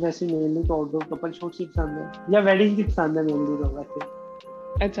 مجھے ویسے مینلی تو آؤٹ ڈور کپل شوٹس ہی پسند ہے, یا ویڈنگ کی پسند ہے مینلی تو ویسے.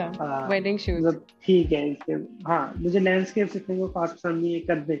 اچھا ویڈنگ شوٹ مطلب ٹھیک ہے. ہاں مجھے لینڈسکیپ اتنے کو خاص پسند نہیں ہے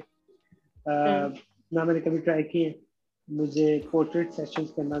کرنے, نہ میں نے کبھی ٹرائی کی ہے. مجھے پورٹریٹ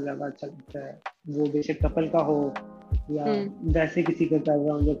سیشنز کرنا زیادہ اچھا لگتا ہے, وہ بے شک کپل کا ہو یا ویسے کسی کا کر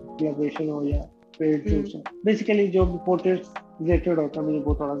رہا ہوں, یا کولیبریشن ہو یا پیڈ شوٹس ہو, بیسیکلی جو پورٹریٹ ریلیٹڈ ہوتا ہے مجھے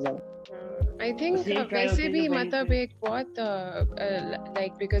وہ تھوڑا زیادہ. I think ویسے بھی مطلب ایک بہت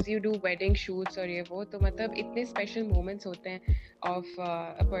like because you do wedding shoots اور یہ وہ, تو مطلب اتنے اسپیشل مومنٹس ہوتے ہیں of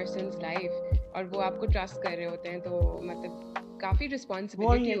a person's life اور وہ آپ کو ٹرسٹ کر رہے ہوتے ہیں, تو مطلب کافی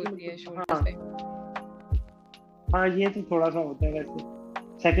رسپانسبلٹی ہوتی ہے شولڈرز پہ. ہاں یہ تو تھوڑا سا ہوتا ہے ویسے.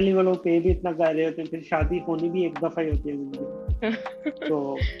 سیکنڈلی وہ لوگ پے بھی اتنا کر رہے ہوتے ہیں, پھر شادی ہونی بھی ایک دفعہ ہی ہوتی ہے زندگی,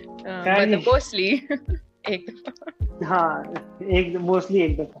 تو مطلب موسٹلی ایک دفعہ. ہاں ایک موسٹلی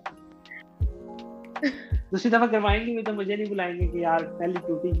ایک دفعہ. دوسری دفعہ کروائیں گے بھی تو مجھے نہیں بلائیں گے کہ یار پہلی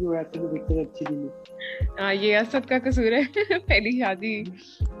ٹوٹی کیوں, ایسے تو پکچر اچھی نہیں. ہاں یہ اسد کا قصور ہے, پہلی شادی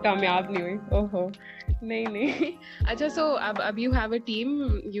کامیاب نہیں ہوئی. اوہو نہیں. اچھا سو اب you have a team,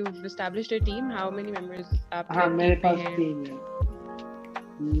 you've established a team, how many members آپ ہاں میرے ٹیم پہ پاس ہیں؟ ٹیم ہے,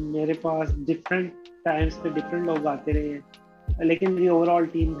 میرے پاس ڈفرینٹ ٹائمس پہ ڈفرینٹ لوگ آتے رہے ہیں, لیکن میری اوور آل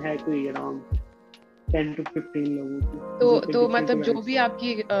ٹیم ہے کوئی اراؤنڈ 10 to 15 لوگوں کی. تو مطلب جو بھی آپ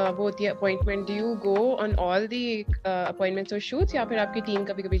کی وہ ہوتی ہے appointment, do you go on all the appointments اور شوٹس, یا پھر آپ کی ٹیم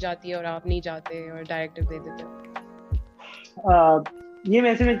کبھی کبھی جاتی ہے اور آپ نہیں جاتے اور ڈائریکٹر دے دیتے ہو؟ یہ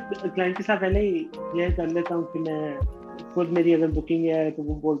ویسے میں کلائنٹ کے ساتھ پہلے ہی یہ کر لیتا ہوں کہ میں خود, میری اگر بکنگ ہے تو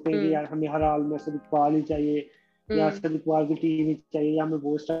وہ بولتے ہیں کہ یار ہمیں ہر حال میں اسد اقبال ہی چاہیے, یا اسد اقبال کی ٹیم ہی چاہیے, یا ہمیں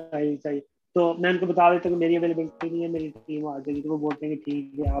وہ اسٹائل ہی چاہیے, تو میں ان کو بتا دیتا ہوں کہ میری اویلیبلٹی نہیں ہے, میری ٹیم آ جائے گی, تو وہ بولتے ہیں کہ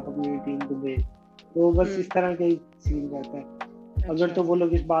ٹھیک ہے آپ اپنی ٹیم کو بھیج. تو بس اس طرح کا سین رہتا ہے. اگر تو وہ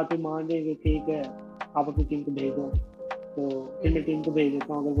لوگ اس بات پہ مان دیں گے ٹھیک ہے آپ اپنی ٹیم کو بھیج دو, تو پھر میں ٹیم کو بھیج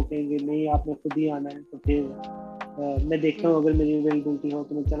دیتا ہوں. اگر وہ کہیں گے نہیں آپ نے خود ہی آنا ہے, تو پھر میں دیکھتا ہوں اگر میری اویلیبلٹی ہو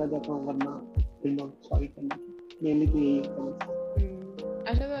تو میں چلا جاتا ہوں, ورنہ پھر میں سوری کرنا. مینلی تو یہی ہے.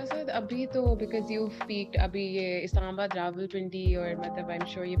 اچھا تو اسد ابھی تو بیکاز یو پیکڈ ابھی یہ اسلام آباد راولپنڈی اور مطلب آئی ایم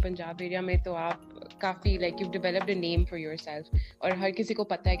شیور یہ پنجاب ایریا میں, تو آپ کافی like you developed a name for your self, اور ہر کسی کو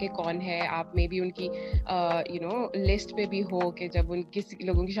پتہ ہے کہ کون ہے آپ. میں بھی ان کی یو نو لسٹ پہ بھی ہو کہ جب ان کسی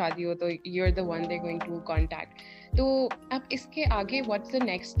لوگوں کی شادی ہو تو you are the one they going to contact. تو اب اس کے آگے what's the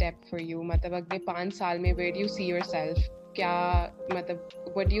next step for you, مطلب اگلے 5 سال میں where do you see your self, کیا مطلب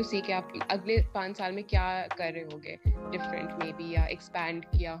وٹ ڈو یو سی کہ آپ اگلے 5 سال میں کیا کر رہے ہوگے ڈفرینٹ میں بھی, یا ایکسپینڈ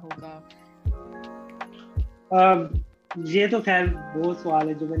کیا ہوگا؟ یہ تو خیر وہ سوال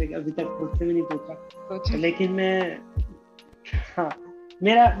ہے جو میں نے ابھی تک خود سے بھی نہیں پوچھا, لیکن میں ہاں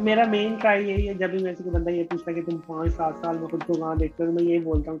میرا مین ٹرائی یہی ہے, جب بھی میرے سے کوئی بندہ یہ پوچھتا ہے کہ تم 5-7 سال میں خود کو کہاں دیکھتے ہو, میں یہی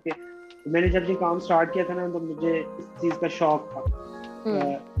بولتا ہوں کہ میں نے جب یہ کام اسٹارٹ کیا تھا نا, تو مجھے اس چیز کا شوق تھا.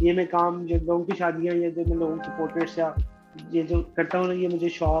 یہ میں کام جو لوگوں کی شادیاں یا جو میں لوگوں کی پورٹریٹس یا یہ جو کرتا ہوں نا, یہ مجھے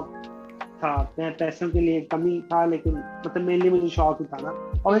شوق تھا. میں پیسوں کے لیے کمی تھا, لیکن مطلب مینلی مجھے شوق ہی تھا نا.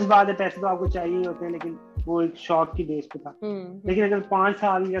 اور اس بات ہے پیسے تو آپ کو چاہیے ہی ہوتے ہیں, لیکن وہ ایک شوق کی بیس پہ تھا. لیکن اگر 5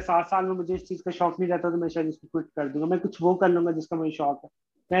 سال یا 7 سال میں مجھے اس چیز کا شوق نہیں رہتا تو میں شاید اس کو کوئٹ کر دوں گا. میں کچھ وہ کر لوں گا جس کا مجھے شوق ہے.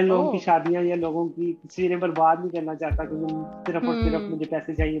 میں لوگوں کی شادیاں یا لوگوں کی تصویریں برباد نہیں کرنا چاہتا, کیونکہ صرف اور صرف مجھے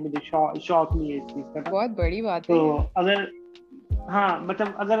پیسے چاہیے, مجھے شوق نہیں ہے اس چیز کا. بہت بڑی بات ہے. تو اگر ہاں مطلب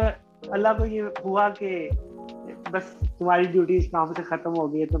اگر اللہ کو یہ ہوا کہ بس تمہاری ڈیوٹی اس کام سے ختم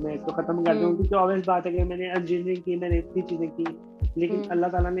ہو گئی ہے, تو میں اس کو ختم کر دوں. کیونکہ آبویس بات ہے کہ میں نے انجینئرنگ کی, میں نے اتنی چیزیں کی, لیکن اللہ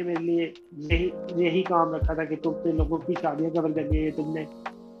تعالیٰ نے میرے لیے یہی کام رکھا تھا کہ تم نے لوگوں کی شادیاں کور کرنی ہے, تم نے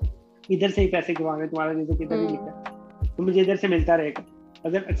ادھر سے ہی پیسے کمانے, تمہارا رزق ادھر ہی لکھا, تو مجھے ادھر سے ملتا رہے گا.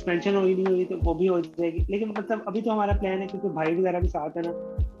 اگر ایکسپینشن ہوئی نہیں ہوئی تو وہ بھی ہو جائے گی, لیکن مطلب ابھی تو ہمارا پلان ہے کیونکہ بھائی وغیرہ بھی ساتھ ہے نا,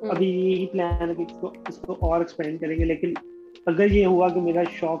 ابھی یہی پلان ہے کہ اس کو اور ایکسپینڈ کریں گے. لیکن اگر یہ ہوا کہ میرا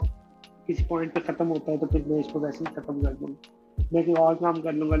شوق کسی پوائنٹ پہ ختم ہوتا ہے تو پھر میں اس کو ویسے ہی ختم کر دوں گا, میں کوئی اور کام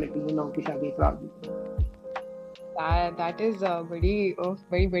کر لوں گا, لیکن میں لوگوں کی شادی خراب نہیں. That is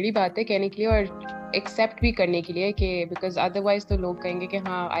بڑی بڑی بات ہے کہنے کے لیے اور ایکسیپٹ بھی کرنے کے لیے, کہ بیکاز ادروائز تو لوگ کہیں گے کہ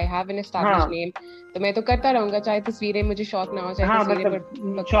ہاں آئی ہیو این اسٹیبلش نیم, تو میں تو کرتا رہوں گا چاہے تصویریں مجھے شوق نہ ہو, چاہے تصویریں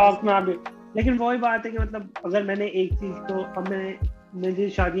مطلب شوق نہ بھی. لیکن وہی بات ہے کہ مطلب اگر میں نے ایک چیز کو, اب مجھے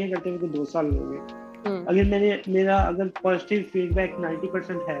شادیاں کرتے ہوئے 2 سال ہو گئے, اگر میرا اگر پازیٹیو فیڈ بیک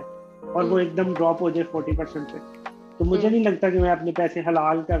 90% ہے اور وہ ایک دم ڈراپ ہو جائے 40% پہ, تو مجھے نہیں لگتا کہ میں اپنے پیسے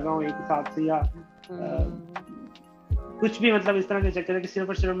حلال کر رہا ہوں ایک حساب سے, یا کچھ بھی مطلب اس طرح کے چکر ہے کہ صرف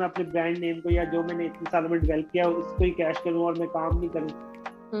اور صرف میں اپنے برانڈ نیم کو یا جو میں نے اتنے سالوں میں ڈیولپ کیا اس کو ہی کیش کروں اور میں کام نہیں کروں,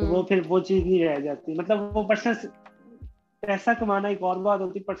 تو وہ پھر وہ چیز نہیں رہ جاتی. مطلب وہ پرسنل پیسہ کمانا ایک اور بات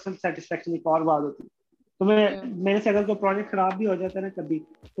ہوتی, پرسنل سیٹسفیکشن ایک اور بات ہوتی. تو میرے سے اگر کوئی پروجیکٹ خراب بھی ہو جاتا ہے نا کبھی,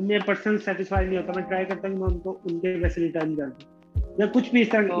 تو میں پرسنل سیٹسفائی نہیں ہوتا, میں ٹرائی کرتا ہوں کہ میں ان کو ان کے ویسے ریٹرن کر دوں یا کچھ بھی اس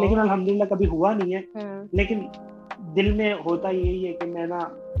طرح, لیکن الحمدللہ کبھی ہوا نہیں ہے. لیکن دل میں ہوتا یہی ہے کہ میں نا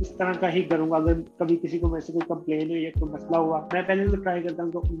اس طرح کا ہی کروں گا. اگر کبھی کسی کو میرے سے کوئی کمپلین ہوئی یا کوئی مسئلہ ہوا, میں پہلے تو ٹرائی کرتا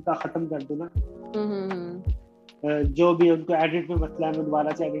ہوں کہ ان کا ختم کر دوں نا. جو بھی ان کو ایڈٹ میں مسئلہ ہے میں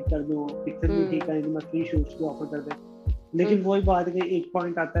دوبارہ سے ایڈٹ کر دوں, پکچر بھی ٹھیک کریں تو میں فری شوٹس بھی آفر کر دیں. لیکن وہی بات ہے کہ ایک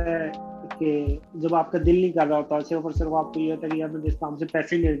پوائنٹ آتا ہے کہ جب آپ کا دل نہیں کر رہا ہوتا, صرف اور صرف آپ کو یہ ہوتا ہے کہ یار مجھے اس کام سے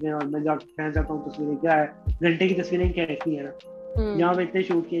پیسے مل رہے ہیں اور میں جا کے کھینچ جاتا ہوں تصویریں, کیا ہے گھنٹے کی تصویریں کھینچنی ہے نا, یہاں میں اتنے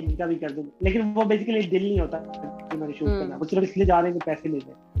شوٹ کیے ان کا بھی کر دوں, لیکن وہ بیسیکلی دل نہیں ہوتا کہ میں نے شوٹ کرنا, وہ صرف اس لیے جا رہے ہیں کہ پیسے مل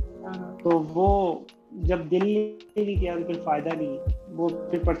جائیں. تو وہ جب دل نہیں کیا تو پھر فائدہ نہیں, وہ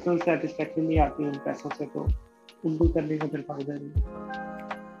پھر پرسنل سیٹسفیکشن نہیں آتی ان پیسوں سے, تو ان کو کرنے کا پھر فائدہ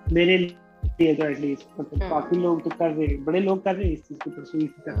نہیں میرے لیے تو ایٹ لیسٹ. مطلب باقی لوگ تو کر رہے ہیں, بڑے لوگ کر رہے ہیں اس چیز کو پرسوئی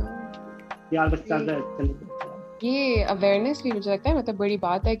کر رہے ہیں یار بس زیادہ چلے. یہ اویئرنیس بھی مجھے لگتا ہے مطلب بڑی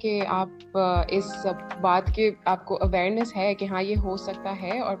بات ہے کہ آپ اس بات کے آپ کو اویئرنیس ہے کہ ہاں یہ ہو سکتا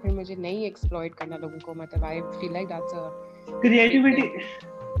ہے, اور پھر مجھے نہیں ایکسپلوئٹ کرنا لوگوں کو. مطلب I feel like that's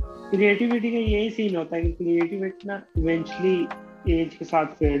creativity کا یہی سین ہوتا ہے کہ کریٹیوٹی نا ایونچولی ایج کے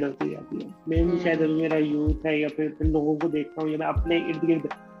ساتھ فیڈ ہوتی جاتی ہے. میں بھی شاید میرا یوتھ ہے یا پھر لوگوں کو دیکھتا ہوں یا میں اپنے ارد گرد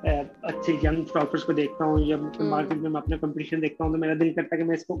اچھے ینگ اسٹارٹرس کو دیکھتا ہوں یا مارکیٹ میں اپنا کمپٹیشن دیکھتا ہوں تو میرا دل کرتا ہے کہ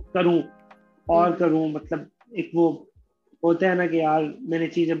میں اس کو کروں اور کروں. مطلب ایک وہ ہوتا ہے نا کہ یار میں نے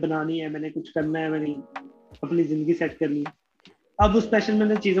چیزیں بنانی ہے, میں نے کچھ کرنا ہے, میں نے اپنی زندگی سیٹ کرنی ہے. اب اس پیشن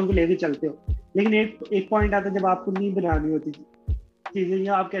میں چیزوں کو لے کے چلتے ہو, لیکن ایک پوائنٹ آتا ہے جب آپ کو نہیں بنانی ہوتی چیزیں,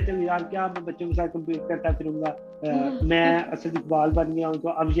 یا آپ کہتے ہو یار کیا میں بچوں کے ساتھ کمپیٹ کرتا پھروں گا, میں اسد اقبال بن گیا ہوں تو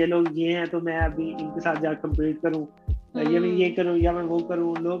اب یہ لوگ یہ ہیں تو میں ابھی ان کے ساتھ جا کمپیٹ کروں, یا میں یہ کروں یا میں وہ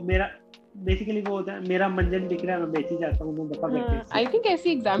کروں. لوگ میرا بیسیکلی وہ ہوتا ہے میرا منجن بک رہا ہے, میں بیچ ہی جاتا ہوں, میں دفعہ کرتے ہیں. آئی تھنک ایسی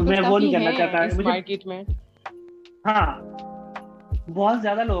ایگزامپلز میں وہ نہیں کافی کرنا ہیں چاہتا اس مجھے. مارکیٹ میں. ہاں بہت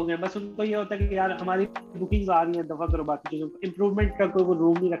زیادہ لوگ ہیں, بس ان کو یہ ہوتا ہے کہ یار ہماری بکنگز آ رہی ہیں دفعہ کرو, باقی چیزوں کو امپروومنٹ کا کوئی وہ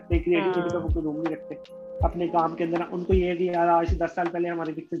روم نہیں رکھتے, کریٹیوٹی کا کوئی روم نہیں رکھتے اپنے کام کے اندر. ان کو یہ ہے کہ یار آج 10 سال پہلے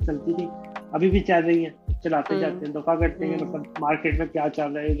ہماری پکچر چلتی تھی, ابھی بھی چل رہی ہیں, چلاتے جاتے ہیں, دفعہ کرتے ہیں. مطلب مارکیٹ میں کیا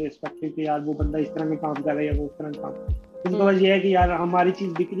چل رہا ہے ریسپیکٹ کہ یار وہ بندہ اس طرح کا کام کر رہا ہے یا وہ اس طرح کا کام. ان کو بس یہ ہے کہ یار ہماری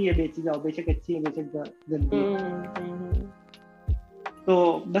چیز بک رہی ہے, بیچی جاؤ, بے شک اچھی ہے بے شک گندی ہے.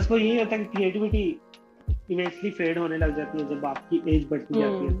 تو بس وہ یہی ہوتا ہے کہ کریٹیوٹی ایونچولی فیڈ ہونے لگ جاتی ہے جب آپ کی ایج بڑھتی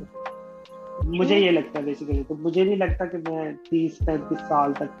جاتی ہے. تو مجھے یہ لگتا ہے بیسیکلی, تو مجھے نہیں لگتا کہ میں 30-35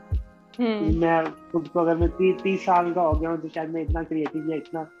 سال تک میں خود کو, اگر میں 30 سال کا ہو گیا ہوں تو شاید میں اتنا کریٹیو یا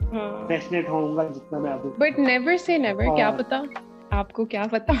اتنا پیشنیٹ ہوں گا جتنا میں اب ہوں. بٹ نیور سے نیور, کیا پتا آپ کو, کیا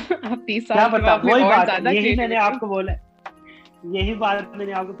پتا آپ 30 کیا سال کے پتا, بعد میں وہی اور بات ہے, زیادہ یہی میں نے آپ کو بولا, یہی بات میں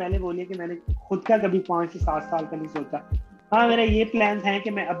نے آپ کو پہلے بولی کہ میں نے خود کا کبھی 5 سے 7 سال کا نہیں سوچا. ہاں میرا یہ پلانس ہے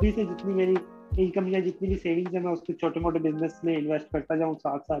کہ میں ابھی سے جتنی میری انکم یا جتنی بھی سیونگز ہے میں اس کو چھوٹے موٹے بزنس میں انویسٹ کرتا جاؤں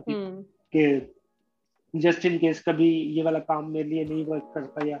ساتھ ساتھ ہی, کہ جسٹ ان کیس کبھی یہ والا کام میرے لیے نہیں ورک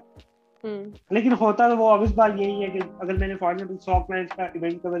کرتا. یا لیکن ہوتا تو وہ obvious بات یہی ہے کہ اگر میں نے فار ایگزامپل 100 کلائنٹس کا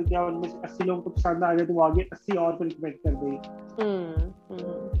ایونٹ کور کیا اور ان میں سے 80 لوگوں کو پسند آ گیا تو وہ آگے 80 اور کو ریکمینڈ کر دے گی.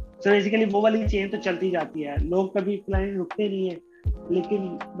 سو بیسیکلی وہ والی چین تو چلتی جاتی ہے, لوگ کبھی کلائنٹ رکتے نہیں ہیں,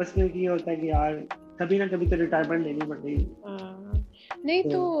 لیکن بس میں یہ ہوتا ہے کہ یار کبھی نہ کبھی تو ریٹائرمنٹ لینی پڑے گی. نہیں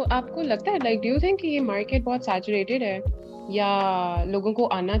تو آپ کو لگتا ہے لائک ڈو یو تھنک کہ یہ مارکیٹ بہت سیچوریٹڈ ہے یا لوگوں کو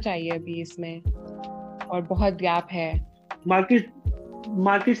آنا چاہیے ابھی اس میں اور بہت گیپ ہے؟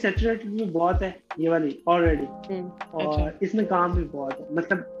 مارکیٹ سیچوریٹڈ بھی بہت ہے یہ والی آلریڈی, اور اس میں کام بھی بہت ہے.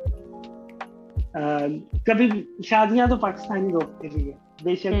 مطلب کبھی شادیاں تو پاکستانی روکتے بھی ہیں,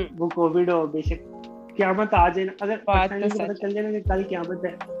 بے شک وہ کووڈ ہو, بے شک قیامت آ جائے. اگر پاکستانیوں کو پتہ چل جائے نا کہ کل قیامت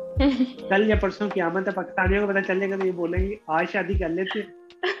ہے, کل یا پرسوں قیامت ہے, پاکستانیوں کو پتہ چل جائے گا تو یہ بولیں گے آج شادی کر لیتے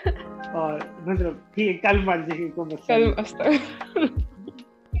اور مطلب ٹھیک کل مر جائے گی.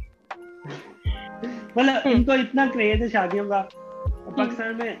 مطلب ان کو اتنا کریز ہے شادیوں کا.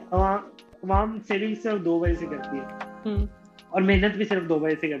 پاکستان میں عوام سیونگ صرف 2 وجہ سے کرتی ہے اور محنت بھی صرف 2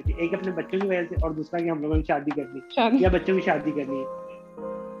 وجہ سے کرتی ہے, ایک اپنے بچوں کی وجہ سے اور دوسرا کہ ہم لوگوں نے شادی کرنی یا بچوں کی شادی کرنی ہے.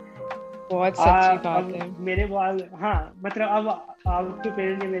 بہت سچی بات ہے. میرے بعد ہاں مطلب اب آپ کے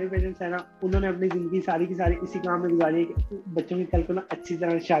پیرنٹس یا میرے پیرنٹس ہیں نا, انہوں نے اپنی زندگی ساری کی ساری اسی کام میں گزاری ہے کہ بچوں کی کل کو نا اچھی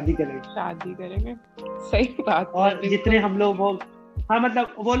طرح شادی کریں گے. صحیح بات. اور جتنے ہم لوگ وہ ہاں مطلب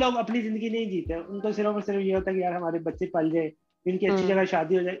وہ لوگ اپنی زندگی نہیں جیتے, ان کو صرف اور صرف یہ ہوتا ہے کہ یار ہمارے بچے پل جائے, ان کی اچھی جگہ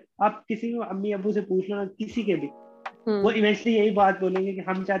شادی ہو جائے. آپ کسی بھی امی ابو سے پوچھ لو نا, کسی کے بھی, وہ ایونچولی یہی بات بولیں گے کہ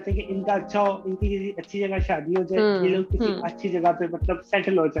ہم چاہتے ہیں کہ ان کا اچھا ہو, ان کی کسی اچھی جگہ شادی ہو جائے, یہ لوگ کسی اچھی جگہ پہ مطلب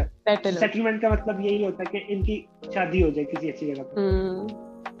سیٹل ہو جائے. سیٹلمنٹ کا مطلب یہی ہوتا ہے کہ ان کی شادی ہو جائے کسی اچھی جگہ پہ.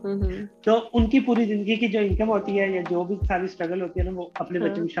 تو ان کی پوری زندگی کی جو انکم ہوتی ہے یا جو بھی ساری اسٹرگل ہوتی ہے نا, وہ اپنے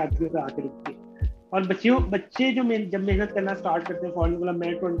بچوں کی شادیوں پہ آ کے رکتی ہے. اور بچے جو جب محنت کرنا اسٹارٹ کرتے ہیں, فار ایگزامپل میں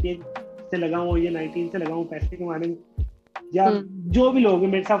 28 سے لگا ہوں یا 19 سے لگا ہوں پیسے کمانے میں, یا جو بھی لوگ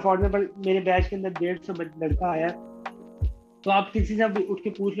ہیں میرے ساتھ, فار ایگزامپل میرے بیچ کے اندر 150 لڑکا آیا, تو آپ کسی سے اٹھ کے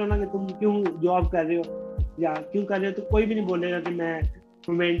پوچھ لو نا کہ تم کیوں جاب کر رہے ہو یا کیوں کر رہے ہو, تو کوئی بھی نہیں بولے گا کہ میں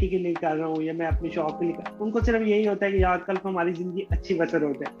رومانٹکلی کر رہا ہوں یا میں اپنے شوق کے لیے ان کو صرف یہی ہوتا ہے کہ یار کل کو ہماری زندگی اچھی بسر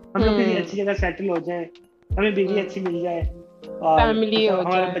ہو جائے, ہم لوگ کسی اچھی جگہ سیٹل ہو جائیں, ہمیں بیوی اچھی مل جائے اور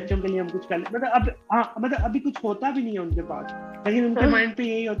ہمارے بچوں کے لیے ہم کچھ کر لیں. مطلب ابھی کچھ ہوتا بھی نہیں ہے ان کے پاس, لیکن ان کے مائنڈ پہ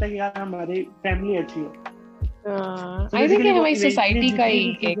یہی ہوتا ہے کہ یار ہماری فیملی اچھی ہے. آئی تھنک ہماری سوسائٹی کا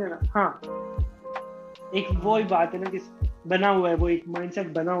ہی ایک ہاں ایک وہی بات ہے نا کہ بنا ہوا ہے, وہ ایک مائنڈ سیٹ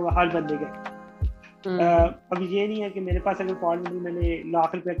بنا ہوا ہر بندے کا. اب یہ نہیں ہے کہ میرے پاس اگر فارنلی میں نے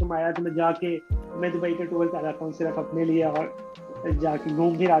لاکھ روپے کمایا تو میں جا کے میں دبئی کا ٹور کر رہا ہوں صرف اپنے لیے اور جا کے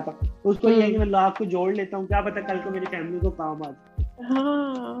گھوم پھر آتا ہوں. اس کو یہ ہے کہ میں لاکھ کو جوڑ لیتا ہوں, کیا پتا کل کو میری فیملی کو کام آ جائے,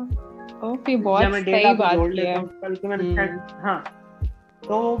 یا میں 1.5 لاکھ کو جوڑ لیتا ہوں کل کو میں ہاں.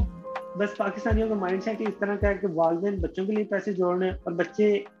 تو بس پاکستانیوں کا مائنڈ سیٹ اس طرح کا ہے کہ والدین بچوں کے لیے پیسے جوڑ رہے ہیں اور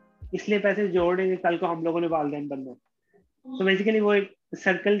بچے اس لیے پیسے جوڑ رہے ہیں کہ کل کو ہم لوگوں نے والدین بننا. تو بیسیکلی وہ ایک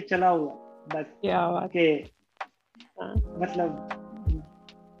سرکل چلا ہوا بس کہ مطلب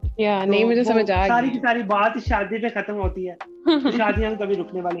نہیں مجھے سمجھ آ گئی. ساری کی ساری بات شادی پہ ختم ہوتی ہے, تو شادیاں کبھی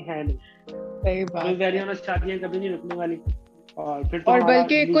رکنے والی ہیں نہیں. صحیح بات, شادیاں کبھی نہیں رکنے والی. اور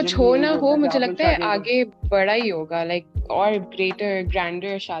بلکہ کچھ ہو نہ ہو مجھے لگتا ہے آگے بڑا ہی ہوگا, لائک اور گریٹر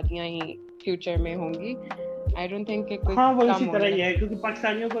گرینڈر شادیاں ہی فیوچر میں ہوں گی. I don't think کہ کوئی ہاں وہ اسی طرح ہی ہے, کیونکہ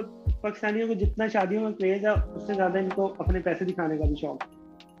پاکستانیوں کو جتنا شادیوں میں کریز ہے اس سے زیادہ ان کو اپنے پیسے دکھانے کا بھی شوق ہے.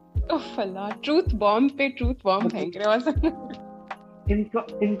 ٹروتھ بامب پہ ٹروتھ بامب پھینک رہے ہو.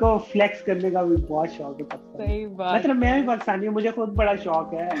 ان کو فلیکس کرنے کا بھی بہت شوق ہے. صحیح بات, مطلب میں بھی پاکستانی ہوں, مجھے خود بڑا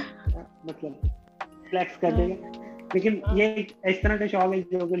شوق ہے مطلب فلیکس کرنے کا, لیکن یہ اس طرح کا شوق ہے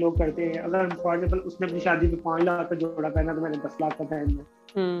جو کہ لوگ کرتے ہیں. اگر فار ایگزامپل اس نے اپنی شادی میں 5 لاکھ کا جوڑا پہنا تو میں نے 10 لاکھ کا پہننا.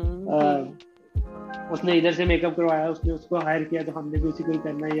 اس نے ادھر سے میک اپ کروایا, اس نے اس کو ہائر کیا تو ہم نے بھی اسی کو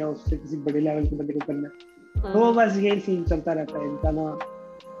کرنا ہے, یا اس سے کسی بڑے لیول کے بندے کو کرنا ہے. تو بس یہی سین چلتا رہتا ہے ان کا نا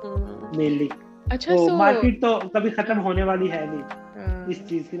مینلی. اچھا, تو مارکیٹ تو کبھی ختم ہونے والی ہے نہیں اس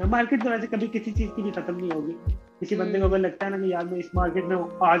چیز کی نا. مارکیٹ تو ویسے کبھی کسی چیز کی بھی ختم نہیں ہوگی. کسی بندے کو اگر لگتا ہے نا کہ یار میں اس مارکیٹ میں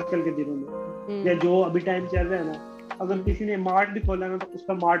آج کل کے دنوں میں یا جو ابھی ٹائم چل رہا ہے نا, اگر کسی نے مارٹ بھی کھولا نا تو اس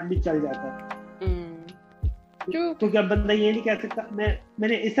کا مارٹ بھی چل جاتا ہے. کیونکہ اب بندہ یہ نہیں کہہ سکتا میں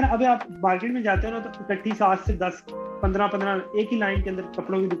نے اس طرح. ابھی آپ مارکیٹ میں جاتے ہو نا تو اکٹھی 7 سے 10 15 ایک ہی لائن کے اندر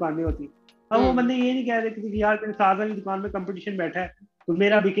کپڑوں کی دکانیں ہوتی ہیں. اب وہ بندے یہ نہیں کہہ رہے کہ یار میرے ساتھ والی دکان میں کمپٹیشن بیٹھا ہے تو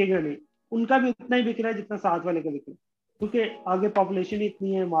میرا بکے گا نہیں. ان کا بھی اتنا ہی بک رہا ہے جتنا ساتھ والے کا بک رہا ہے, کیونکہ آگے پاپولیشن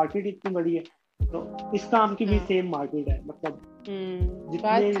اتنی ہے, مارکیٹ اتنی بڑی ہے. تو اس کام کی بھی سیم مارکیٹ ہے. مطلب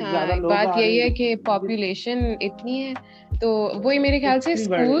جتنے زیادہ لوگ بات آ رہے یہی ہے ہیں کہ پاپولیشن اتنی ہے, تو وہی میرے خیال سے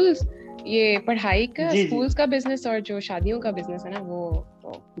اسکولز یہ پڑھائی کا اسکولز کا بزنس اور جو شادیوں کا بزنس ہے نا وہ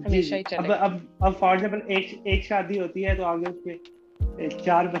ہمیشہ ہی چلے گا. اب فار ایگزامپل ایک شادی ہوتی ہے تو آگے اس کے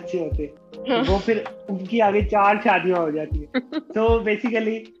 4 بچے ہوتے ہیں, وہ پھر ان کی آگے 4 شادیاں ہو جاتی ہیں. تو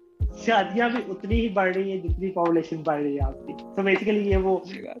بیسیکلی شادیاں بھی اتنی ہی بڑھ رہی ہیں جتنی پاپولیشن بڑھ رہی ہے آپ کی. تو بیسیکلی یہ وہ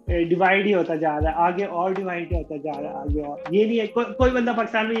ڈیوائڈ ہی ہوتا جا رہا ہے, آگے اور ڈیوائڈ ہوتا جا رہا ہے آگے. اور یہ نہیں ہے کوئی بندہ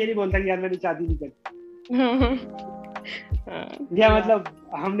پاکستان میں یہ نہیں بولتا کہ یار میں نے شادی نہیں کرنی, یا مطلب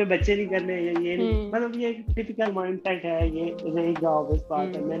ہم نے بچے نہیں کرنے, یہ نہیں. مطلب یہ ایک ٹپیکل مائنڈ سیٹ ہے, یہ رہی گا آبویس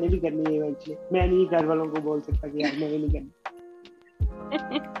بات ہے. میں نے بھی کرنی ہے ایونچولی, میں نہیں گھر والوں کو بول سکتا کہ یار میں نے نہیں کرنی.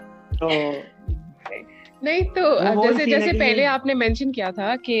 تو نہیں تو جیسے پہلے آپ نے مینشن کیا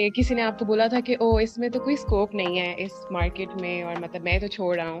تھا کہ کسی نے آپ کو بولا تھا کہ او اس میں تو کوئی اسکوپ نہیں ہے اس مارکیٹ میں, اور مطلب میں تو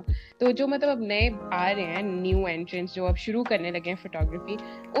چھوڑ رہا ہوں. تو جو مطلب اب نئے آ رہے ہیں نیو انٹرنس جو اب شروع کرنے لگے ہیں فوٹوگرافی,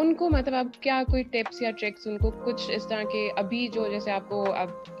 ان کو مطلب اب کیا کوئی ٹپس یا ٹرکس ان کو کچھ اس طرح کے ابھی جو جیسے آپ کو اب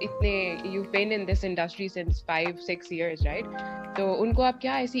اتنے you been in this industry since 5-6 years right, تو ان کو آپ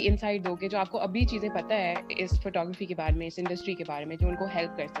کیا ایسی انسائٹ دو گے جو آپ کو ابھی چیزیں پتہ ہے اس فوٹوگرافی کے بارے میں, اس انڈسٹری کے بارے میں, جو ان کو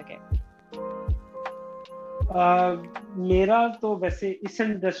ہیلپ کر سکے؟ میرا تو ویسے اس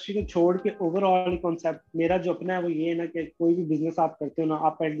انڈسٹری کو چھوڑ کے اوور آل کانسیپٹ میرا جو اپنا ہے وہ یہ ہے نا کہ کوئی بھی بزنس آپ کرتے ہو نا,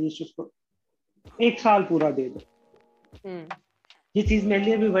 آپ ایٹ لیسٹ اس کو 1 سال پورا دے دو. یہ چیز میرے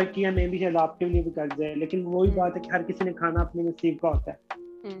لیے بھی ورک کیا, میں بھی شاید آپ کے لیے بھی کر جائے, لیکن وہی بات ہے کہ ہر کسی نے کھانا اپنے نصیب کا ہوتا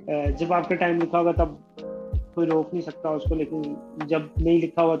ہے. جب آپ کا ٹائم لکھا ہوگا تب کوئی روک نہیں سکتا اس کو, لیکن جب نہیں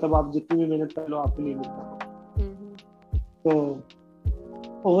لکھا ہوا تب آپ جتنی بھی محنت کر لو آپ کے لیے لکھا ہوگا. تو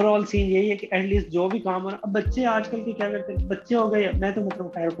اوور آل سین یہی ہے کہ ایٹ لیسٹ جو بھی کام ہو رہا. اب بچے آج کل کے کیا کرتے ہیں, بچے ہو گئے, میں تو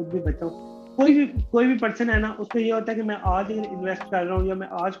مطلب خیر خود بھی بچہ ہوں, کوئی بھی پرسن ہے نا, اس کو یہ ہوتا ہے کہ میں آج انویسٹ کر رہا ہوں یا میں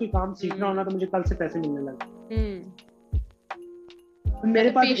آج کوئی کام سیکھ رہا ہوں نا تو مجھے کل سے پیسے ملنے لگے. میرے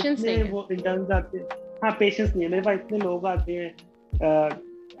پاس اتنے وہ انٹرنز آتے ہیں, ہاں پیشنس نہیں ہے میرے پاس, اتنے لوگ آتے ہیں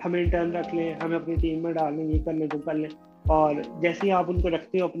ہمیں انٹرن رکھ لیں, ہمیں اپنی ٹیم میں ڈال لیں, یہ کر لیں وہ کر لیں, اور جیسے ہی آپ ان کو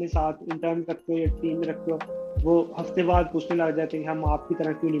رکھتے ہو اپنے ساتھ, انٹرن رکھتے ہو یا ٹیم میں رکھتے ہو, وہ ہفتے بعد پوچھنے لگ جاتے ہیں کہ ہم آپ کی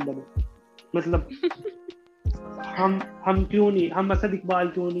طرح کیوں نہیں بنے. مطلب ہم کیوں نہیں, ہم اسد اقبال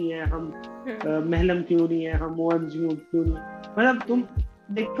کیوں نہیں ہے, ہم محلم کیوں نہیں ہے, ہم موہن کیوں نہیں. مطلب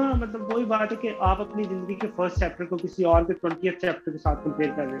देखो ना, मतलब वही बात है कि आप अपनी जिंदगी के फर्स्ट चैप्टर को किसी और के 20th चैप्टर के साथ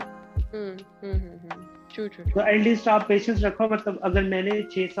कंपेयर कर रहे हो। ट्रू तो एटलीस्ट आप पेशेंस रखो, मतलब अगर मैंने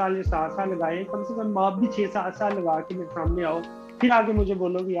 6 साल या 7 साल लगाए, कम से कम आप भी 6-7 साल लगा के मेरे सामने आओ, फिर आगे मुझे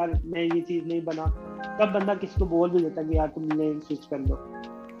बोलो कि यार मैं ये चीज नहीं बना, तब बंदा किसी को बोल भी देता कि यार तुम लेन स्विच कर लो,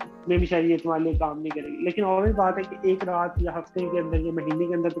 मैं भी शायद ये तुम्हारे लिए काम नहीं करेगी। लेकिन और बात है कि एक रात या हफ्ते के अंदर या महीने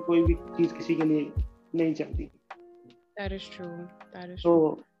के अंदर तो कोई भी चीज किसी के लिए नहीं चलती। That is true. तो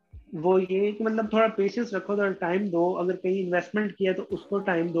वो ये कि मतलब थोड़ा पेशेंस रखो, थोड़ा टाइम दो, अगर कहीं इन्वेस्टमेंट किया तो उसको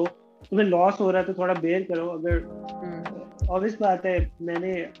टाइम दो, तुम्हें लॉस हो रहा है तो थोड़ा बेयर करो। अगर ऑब्वियस बात है,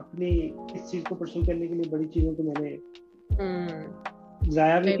 मैंने अपनी इस चीज को परस्यू करने के लिए बड़ी चीजों को मैंने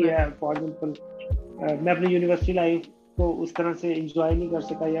जाया भी किया है। फॉर एग्जाम्पल मैं अपनी यूनिवर्सिटी लाइफ को उस तरह से एंजॉय नहीं कर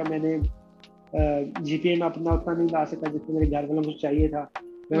सका, या मैंने जीपीए में अपना उतना नहीं ला सका जितना मेरे घर वालों को चाहिए था,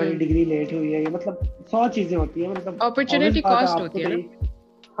 मेरी डिग्री लेट हुई है, मतलब 100 चीजें होती है, मतलब अपॉर्चुनिटी कॉस्ट होती है ना।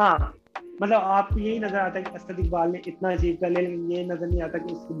 हाँ, मतलब आपको यही नजर आता है कि असद इकबाल ने इतना अचीव कर लिया, लेकिन ये नजर नहीं आता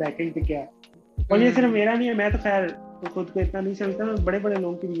कि उसकी बैकएंड पे क्या है। और ये सिर्फ मेरा नहीं है, मैं तो खैर खुद को इतना नहीं समझता, मैं बड़े बड़े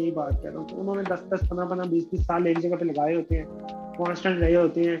लोगों की भी यही बात कर रहा हूँ। तो उन्होंने 10-10, 15-15, 20-20 साल एक जगह पे लगाए होते हैं, कॉन्स्टेंट रहे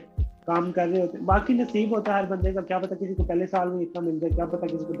होते हैं, काम कर रहे होते हैं। बाकी नसीब होता है हर बंदे का, क्या पता किसी को पहले साल में इतना मिल जाए, क्या पता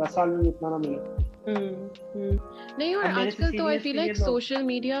किसी को 10 साल में इतना ना मिले। नहीं, और आजकल तो I feel like social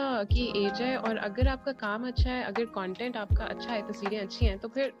media की एज है, और अगर आपका काम अच्छा है, अगर कंटेंट आपका अच्छा है, तस्वीरें अच्छी हैं, तो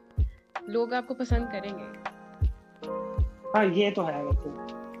फिर लोग आपको पसंद करेंगे। हाँ ये तो है। वैसे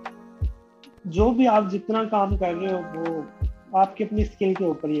जो भी आप जितना काम कर रहे हो वो आपकी अपनी स्किल के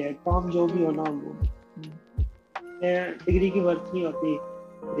ऊपर ही है, काम जो भी हो ना, वो डिग्री की वर्थ नहीं होती,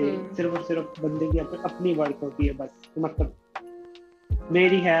 सिर्फ और सिर्फ बंदे की अपनी वर्थ होती है बस। मतलब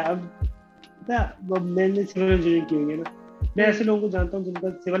मेरी है, अब मैंने सिविल इंजीनियरिंग की हुई है ना, मैं ऐसे लोगों को जानता हूँ जिनका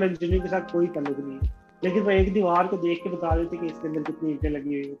सिविल इंजीनियरिंग के साथ कोई ताल्लुक नहीं है, लेकिन वो एक दीवार को देख के बता देते कि इसके अंदर कितनी ईंटें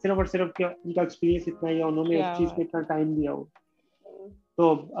लगी हुई है, सिर्फ और सिर्फ क्या उनका एक्सपीरियंस इतना है या उन्होंने उस चीज पे इतना टाइम दिया हो। तो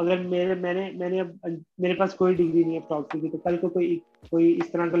अगर मैंने अब मेरे पास कोई डिग्री नहीं है फोटोग्राफी की, तो कल को कोई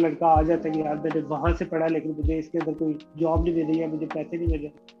इस तरह का लड़का आ जाता है कि यार मैंने वहां से पढ़ा लेकिन मुझे इसके अंदर कोई जॉब नहीं मिली या मुझे पैसे नहीं मिले,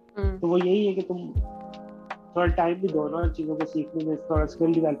 तो वो यही है कि तुम थोड़ा टाइम भी दो ना चीजों को सीखने में, थोड़ा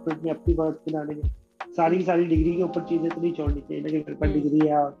स्किल डेवलपमेंट में, अपनी वर्थ बनाने में। सारी की सारी डिग्री के ऊपर चीजें तो नहीं छोड़नी चाहिए, लेकिन घर पर डिग्री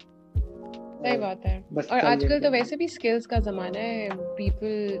है और सही बात है। और आजकल तो वैसे भी स्किल्स का जमाना है,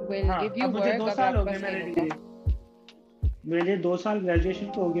 people will give you work. मुझे 2 साल हो गए, मैंने 2 साल ग्रेजुएशन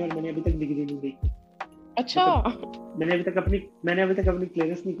को हो गया और मैंने अभी तक डिग्री नहीं ली। अच्छा। मैंने अभी तक अपनी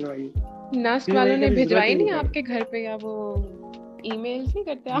क्लियरेंस नहीं करवाई। नस्ट वालों ने भिजवाई नहीं आपके घर पे, या वो ईमेल्स नहीं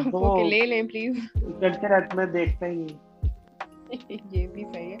करते आपको कि ले लें प्लीज? करते रहते, मैं देखता ही नहीं। ये भी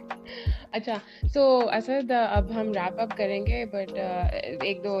सही है। अच्छा, सो असद, अब हम रैप अप करेंगे, बट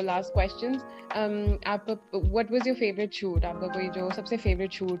एक दो लास्ट क्वेश्चंस। आप what was your favourite shoot? आपका कोई जो सबसे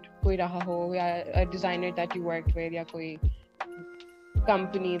फेवरेट शूट कोई रहा हो, या designer that you worked with, या कोई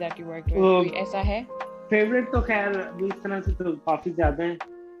company that you worked with, कोई ऐसा है? फेवरेट तो खैर इस तरह से तो काफी ज्यादा है।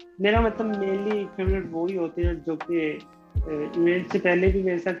 मेरा मतलब मेनली फेवरेट वो ही होते हैं जो कि इवेंट से पहले भी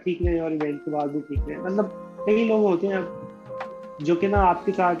मेरे साथ ठीक रहे और इवेंट के बाद भी ठीक रहे। मतलब कई लोग होते हैं जो कि ना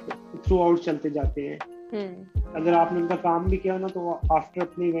आपके साथ थ्रू आउट चलते जाते हैं। अगर आपने उनका काम भी किया ना, तो आफ्टर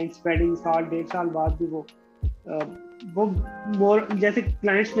अपने इवेंट स्प्रेडिंग 1.5 साल बाद भी वो मोर जैसे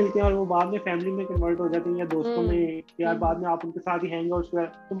क्लाइंट्स मिलते हैं और वो बाद में फैमिली में कन्वर्ट हो जाते हैं या दोस्तों में, यार बाद में आप उनके साथ ही हैंग आउट कर,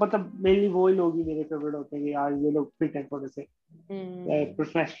 तो मतलब मेनली वो ही लोग ही मेरे फेवरेट होते हैं कि यार ये लोग फिट हैं थोड़े से।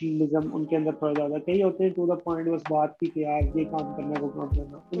 प्रोफेशनलिज्म उनके अंदर थोड़ा ज्यादा, कई होते हैं टू द पॉइंट बस बात की कि यार ये काम करना वो काम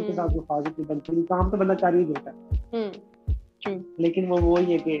करना, उनके साथ जो फाजिल बनती काम तो बंदा कर ही देता है। लेकिन वो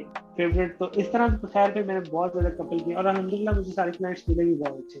ही है कि फेवरेट तो इस तरह खैर पे मैंने बहुत ज्यादा कपल किया और अल्हम्दुलिल्लाह मुझे सारे क्लाइंट्स मिले भी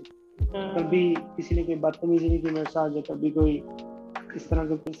बहुत अच्छे। कभी किसी ने कोई बदतमीजी नहीं की मेरे साथ, जो कभी कोई इस तरह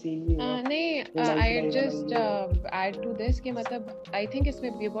का कोई सीन नहीं हुआ। नहीं, I just add to this कि मतलब आई थिंक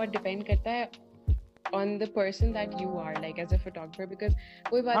इसमें भी बहुत डिपेंड करता है on the person that you are like as a photographer, because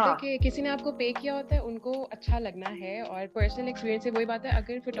वही बात है कि किसी ने आपको पे किया होता है, उनको अच्छा लगना है, और पर्सनल एक्सपीरियंस से वही बात है,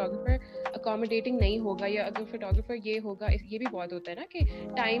 अगर फोटोग्राफर अकोमोडेटिंग नहीं होगा या अगर फोटोग्राफर ये होगा, ये भी बहुत होता है ना कि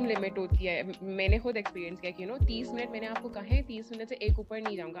टाइम लिमिट होती है। मैंने खुद एक्सपीरियंस किया कि 30 मिनट मैंने आपको कहा है, 30 मिनट से एक ऊपर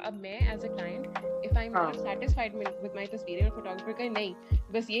नहीं जाऊंगा। अब मैं as a client if I am not satisfied with my तस्वीरें, और फोटोग्राफर का नहीं,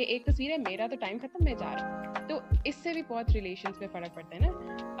 बस ये एक तस्वीर है, मेरा तो टाइम खत्म, मैं जा रहा हूँ, तो इससे भी बहुत रिलेशंस पे फर्क पड़ता है ना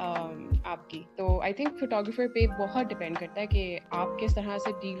आपकी। तो आई थिंक फोटोग्राफर पे बहुत डिपेंड करता है कि आप किस तरह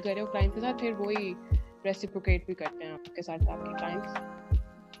से डील कर रहे हो क्लाइंट के साथ, फिर वही रेसिप्रोकेट भी करते हैं आपके साथ आपके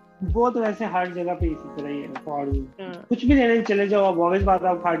क्लाइंट्स। वो तो वैसे हर जगह पे इसी तरह ही है। और कुछ भी लेने चले जाओ, आप ऑब्वियस बात,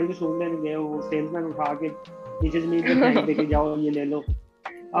 आप खाड़ी के शूज लेने गए हो, सेल्समैन उठा के नीचे जमीन पे फेंक दे के जाओ ये ले लो,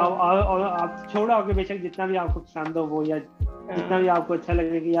 आप छोड़ा होके बेशक जितना भी आपको पसंद हो वो, या जितना भी आपको अच्छा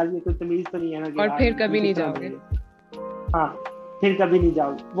लगे कि यार ये कोई तमीज तो नहीं है ना कि और फिर कभी नहीं जाओगे. हाँ, फिर कभी नहीं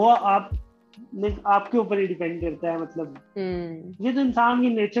जाओगे. वो आपके ऊपर ही डिपेंड करता है. मतलब ये तो इंसान की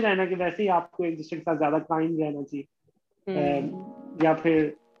नेचर है ना कि वैसे ही आपको एक दूसरे के साथ ज्यादा काइंड रहना चाहिए, या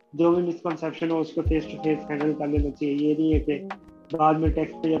फिर जो भी मिसकंसेप्शन हो उसको फेस टू फेस हैंडल कर लेना चाहिए. ये नहीं है कि बाद में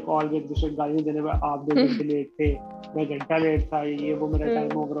टेक्स्ट पे या कॉल पे एक दूसरे को गाली देने पर आप 2 घंटे लेट थे, मैं घंटा लेट था, ये वो मेरा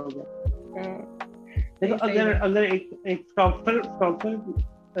टाइम ओवर हो गया. देखो अगर एक स्टॉकर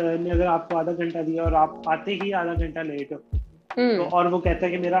ने अगर आपको आधा घंटा दिया और आप आते ही आधा घंटा लेट हो, तो और वो कहता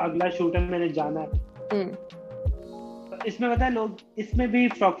है कि मेरा अगला शूट है, मैंने जाना है, तो इसमें पता है लोग इसमें भी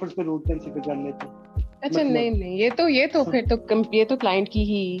स्टॉकर्स को रूट कंसीडर कर लेते हैं. अच्छा नहीं, ये तो फिर तो ये तो क्लाइंट की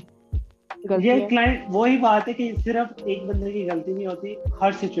ही गलती ये है. क्लाइंट वही बात है कि सिर्फ एक बंदे की गलती नहीं होती,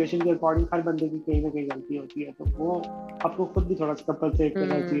 हर सिचुएशन के अकॉर्डिंग हर बंदे की कहीं ना कहीं गलती होती है. तो वो आपको खुद भी थोड़ा सा कंपलसेट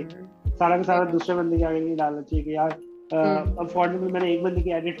करना चाहिए. सारा का सारा दूसरे बंदे के आगे नहीं डालना चाहिए कि यार अब फॉर एग्जांपल मैंने एक बंदे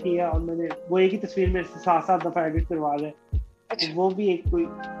की एडिट की है और मैंने वो एक ही तस्वीर में 7 दफा एडिट करवा दे, तो वो भी एक कोई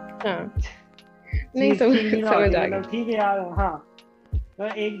नहीं समझ आ गया. ठीक है यार, हाँ,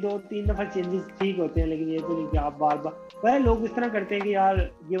 1 2 3 दफा चेंजेस ठीक होते हैं, लेकिन ये तो नहीं कि आप बार बार लोग इस तरह करते हैं कि यार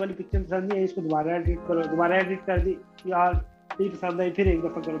ये वाली पिक्चर पसंद नहीं है, इसको दोबारा एडिट करो, दोबारा एडिट कर दी यार, ठीक पसंद आई, फिर एक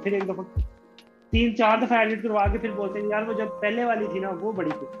दफा करो, फिर एक दफा 3-4 दफा एडिट करवा के फिर बोलते हैं यार वो जब पहले वाली थी ना वो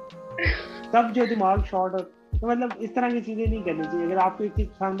बड़ी थी, तब जो दिमाग शॉर्ट हो. तो मतलब इस तरह की चीजें नहीं करनी चाहिए. अगर आपको एक चीज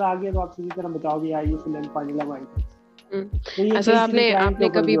पसंद आ गई तो आप सीधी तरह बताओगे यार ये फिल्म पानी लगाई. अच्छा, आपने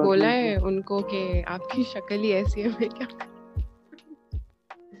कभी बोला है उनको कि आपकी शक्ल ही ऐसी है, मैं क्या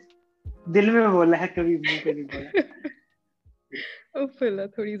दिल में बोला है, कभी मुंह पे नहीं बोला. फिलहाल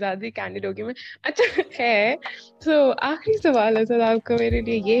थोड़ी ज्यादा कैंडिड होगी मैं. अच्छा है, तो आखिरी सवाल है सर आपका मेरे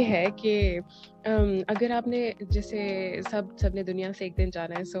लिए ये है कि अगर आपने जैसे सबने दुनिया से एक दिन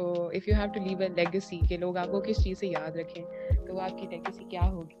जाना है, so if you have to leave a legacy कि लोग आपको किस चीज से याद रखें, तो वो आपकी लेगेसी क्या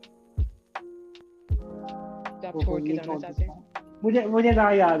होगी जो आप छोड़ के जाना चाहते हैं? मुझे ना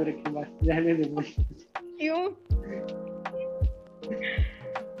याद रखें, बस रहने दो. क्यों?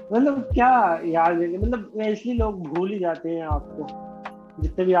 मतलब क्या याद रखें, मतलब इसलिए लोग भूल ही जाते हैं आपको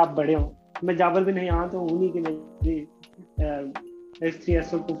जितने भी आप बड़े हो. मैं जाबर भी नहीं यहाँ तो हूँ नहीं कि मेरी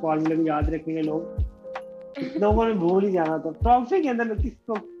S3SO को फॉर्मूला भी याद रखेंगे लोग. लोगों ने भूल ही जाना था. प्रॉक्सी के अंदर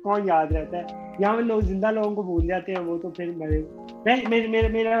किसको कौन याद रहता है, यहाँ पे लोग जिंदा लोगों को भूल जाते हैं, वो तो फिर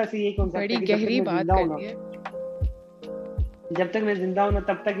मेरा वैसे यही कॉन्सेप्ट है कि गहरी बात करती है. जब तक मैं जिंदा हूँ ना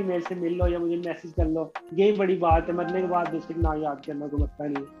तब तक ही मेरे से मिल लो या मुझे मैसेज कर लो, यही बड़ी बात है. मरने के बाद दूसरे को ना याद करना कोई मसला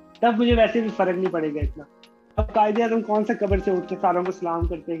नहीं है, तब मुझे वैसे भी फर्क नहीं पड़ेगा इतना. अब कायदे तुम कौन सा कब्र से उठ के सारों को सलाम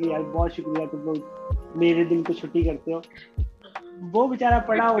करते हैं कि यार बहुत शुक्रिया तुम लोग मेरे दिल को छुट्टी करते हो. वो बेचारा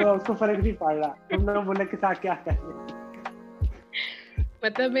पड़ा हुआ उसको फर्क नहीं पड़ रहा, तुम लोग बोले के साथ क्या कर रहे.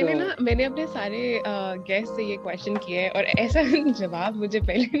 मतलब मैंने अपने सारे गेस्ट से ये क्वेश्चन किया है और ऐसा जवाब मुझे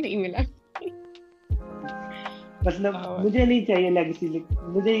पहले नहीं मिला. मतलब मुझे नहीं चाहिए लेगेसी,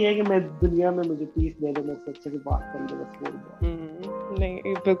 मुझे ये है कि मैं दुनिया में मुझे पीस दे दो, मैं अच्छे से बात कर ले बस बोल दो.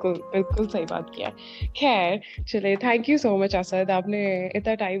 नहीं, बिल्कुल सही बात किया. खैर चले, thank you so much Asad, आपने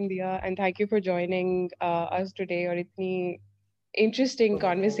इतना टाइम दिया and thank you for joining us today और इतनी interesting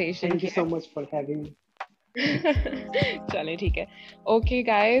conversation. Thank you so much for having me. चले ठीक है. Okay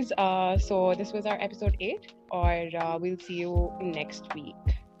guys, so this was our episode 8 और we'll see you next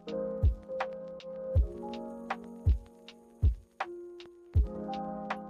week.